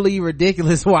 utterly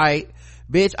ridiculous white,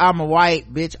 Bitch, I'm a white.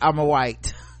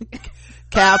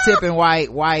 Cow tipping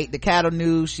white. The cattle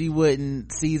knew she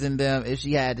wouldn't season them if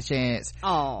she had the chance.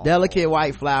 Oh, delicate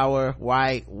white flour,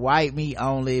 white meat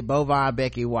only. Bovine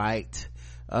Becky white.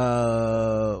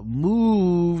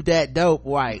 Move that dope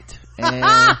white.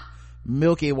 And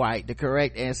milky white. The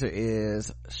correct answer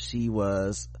is she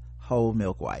was whole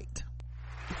milk white.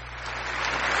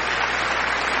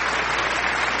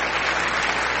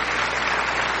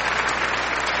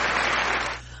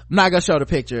 I'm not gonna show the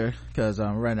picture because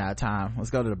I'm running out of time. Let's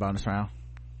go to the bonus round.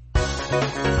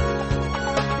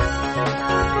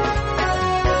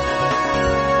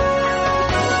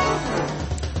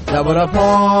 Double the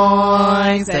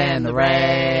points and the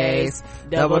race.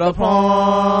 Double the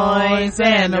points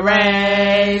and the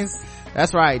race.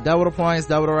 That's right. Double the points,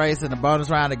 double the race, and the bonus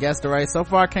round to guess the race. So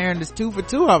far, Karen is 2 for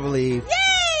 2, I believe.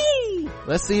 yay!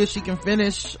 Let's see if she can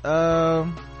finish 3 for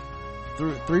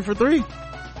 3.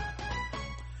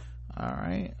 All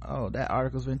right. Oh, that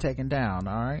article's been taken down.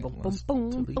 All right. Let's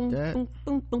delete that.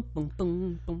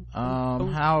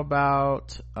 How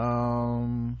about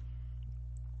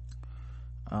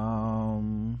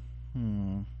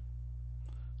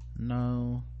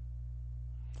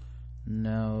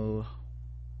no.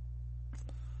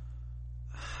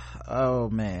 Oh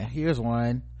man, here's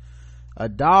one. A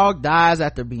dog dies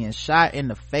after being shot in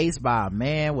the face by a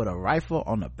man with a rifle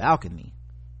on the balcony.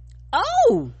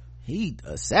 Oh, he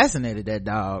assassinated that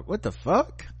dog. What the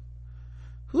fuck?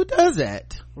 Who does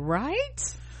that?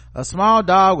 Right? A small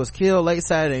dog was killed late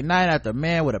Saturday night after a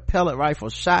man with a pellet rifle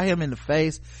shot him in the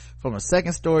face from a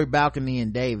second-story balcony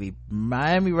in Davie.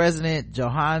 Miami resident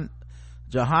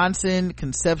Johansen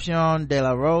Concepcion de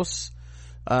la Rose,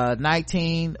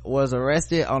 19, was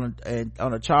arrested on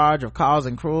a charge of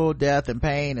causing cruel death and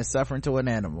pain and suffering to an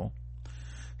animal.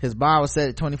 His bond was set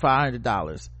at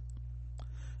 $2,500.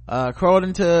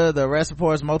 According to the arrest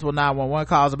reports, multiple 911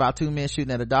 calls about 2 men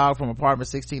shooting at a dog from apartment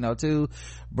 1602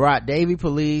 brought Davie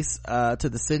police to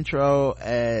the Centro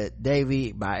at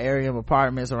Davie by Arium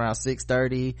Apartments around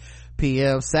 6:30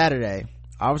 p.m. Saturday.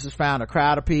 Officers found a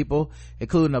crowd of people,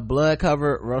 including a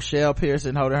blood-covered Rochelle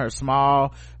Pearson holding her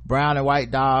small brown and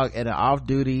white dog, and an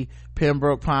off-duty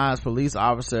Pembroke Pines police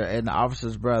officer and the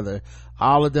officer's brother.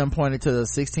 All of them pointed to the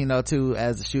 1602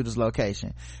 as the shooter's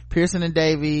location. Pearson and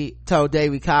Davie told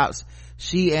Davie cops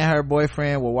she and her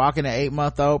boyfriend were walking an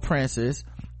 8-month-old Princess,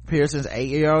 Pearson's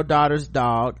 8-year-old daughter's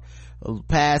dog,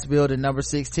 past building number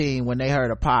 16 when they heard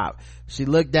a pop. She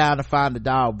looked down to find the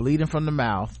dog bleeding from the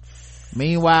mouth.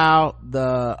 Meanwhile,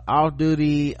 the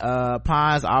off-duty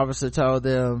Pines officer told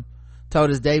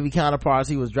his Davie counterparts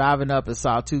he was driving up and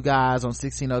saw 2 guys on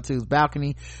 1602's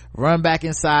balcony run back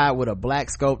inside with a black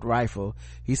scoped rifle.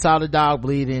 He saw the dog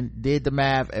bleeding, did the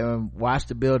math, and watched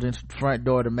the building's front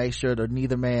door to make sure that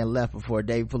neither man left before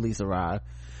Davie police arrived.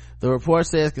 The report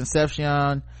says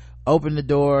Concepcion opened the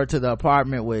door to the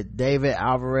apartment with David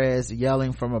Alvarez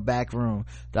yelling from a back room.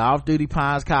 The off-duty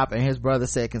Pines cop and his brother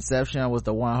said Concepcion was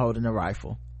the one holding the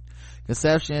rifle.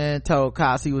 Concepcion told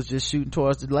cops he was just shooting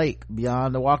towards the lake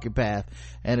beyond the walking path,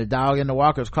 and the dog and the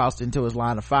walkers crossed into his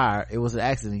line of fire. It was an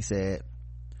accident, he said.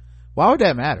 Why would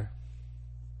that matter?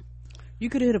 You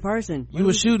could have hit a person. You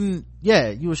were shooting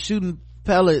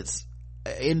pellets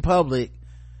in public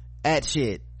at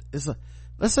shit. That's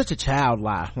such a child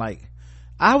lie. Like,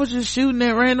 I was just shooting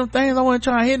at random things. I wasn't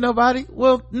trying to hit nobody.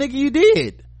 Well, nigga, you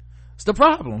did. It's the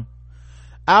problem.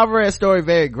 Alvarez's story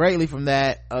varied greatly from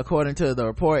that. According to the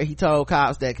report, he told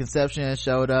cops that Concepcion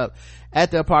showed up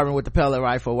at the apartment with the pellet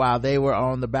rifle while they were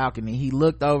on the balcony. He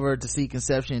looked over to see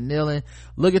Concepcion kneeling,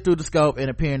 looking through the scope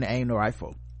and appearing to aim the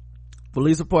rifle.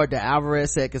 Police report that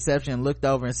Alvarez said Concepcion looked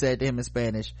over and said to him in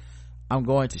Spanish, "I'm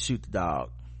going to shoot the dog."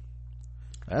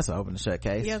 That's an open and shut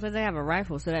case. Yeah, because they have a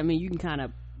rifle, so that means you can kind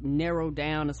of narrow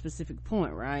down a specific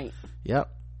point, right?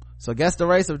 Yep. So guess the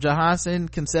race of Johansen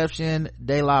Concepcion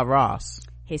de la Rose.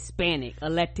 Hispanic, a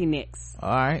Latinx. All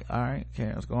right.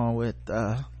 Okay, let's go on with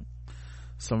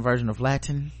some version of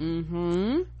Latin.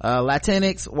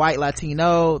 Latinx, white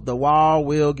Latino. The wall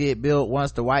will get built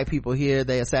once the white people hear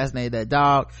they assassinated that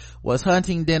dog. Was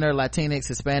hunting dinner. Latinx,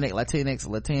 Hispanic, Latinx,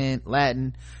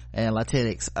 Latin, and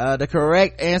Latinx. The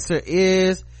correct answer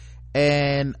is,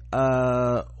 and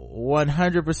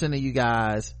 100% of you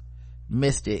guys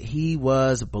missed it, he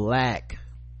was black.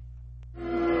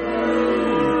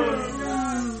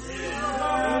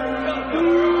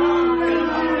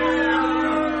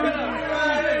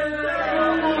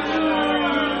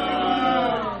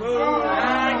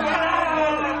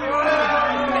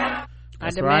 I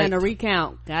demand a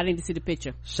recount. I need to see the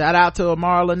picture. Shout out to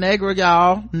Amara La Negra,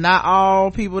 y'all. Not all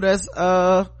people that's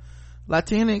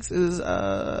Latinx is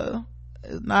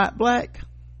is not black.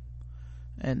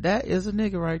 And that is a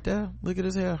nigga right there. Look at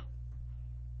his hair.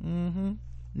 Need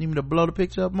me to blow the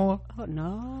picture up more? Oh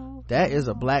no. That is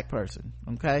a black person.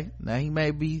 Okay. Now he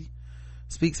may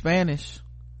speak Spanish,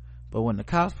 but when the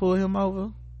cops pull him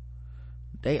over,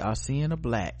 they are seeing a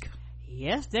black.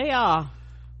 Yes, they are.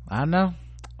 I know.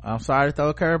 I'm sorry to throw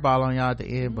a curveball on y'all at the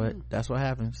end, but that's what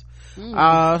happens. And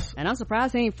I'm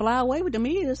surprised he ain't fly away with them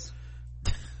ears.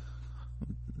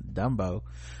 Dumbo.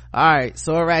 All right,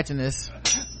 sword ratchetness.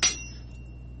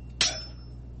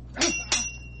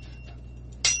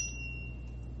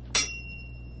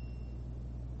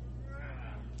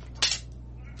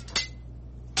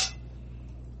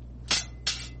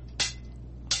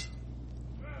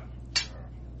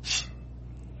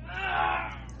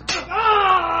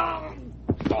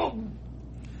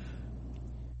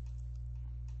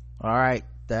 All right,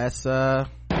 that's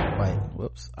wait,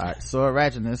 whoops. All right, sword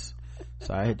ratchetness.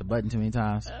 Sorry, I hit the button too many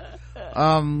times.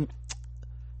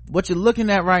 What you're looking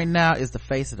at right now is the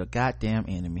face of the goddamn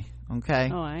enemy.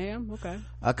 Okay. Oh, I am. Okay.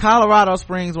 A Colorado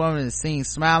Springs woman is seen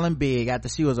smiling big after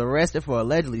she was arrested for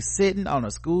allegedly sitting on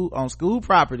school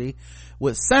property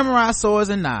with samurai swords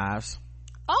and knives.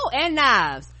 Oh, and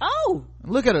knives. Oh,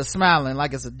 look at her smiling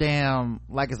like it's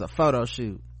a photo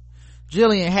shoot.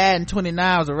 Jillian Haddon,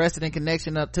 29, was arrested in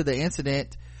connection to the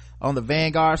incident on the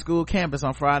Vanguard School campus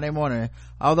on Friday morning.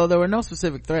 Although there were no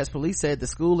specific threats, police said the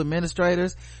school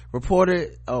administrators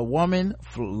reported a woman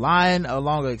lying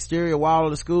along the exterior wall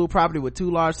of the school property with 2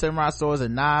 large samurai swords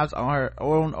and knives on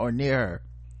or near her.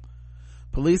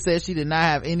 Police said she did not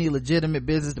have any legitimate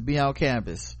business to be on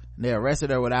campus. They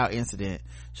arrested her without incident.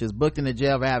 She was booked into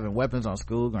jail for having weapons on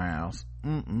school grounds.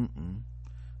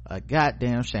 A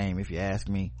goddamn shame, if you ask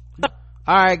me.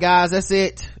 All right, guys, that's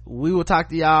it. We will talk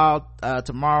to y'all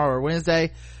tomorrow or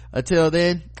Wednesday. Until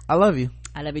then, I love you.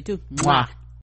 I love you too. Mwah.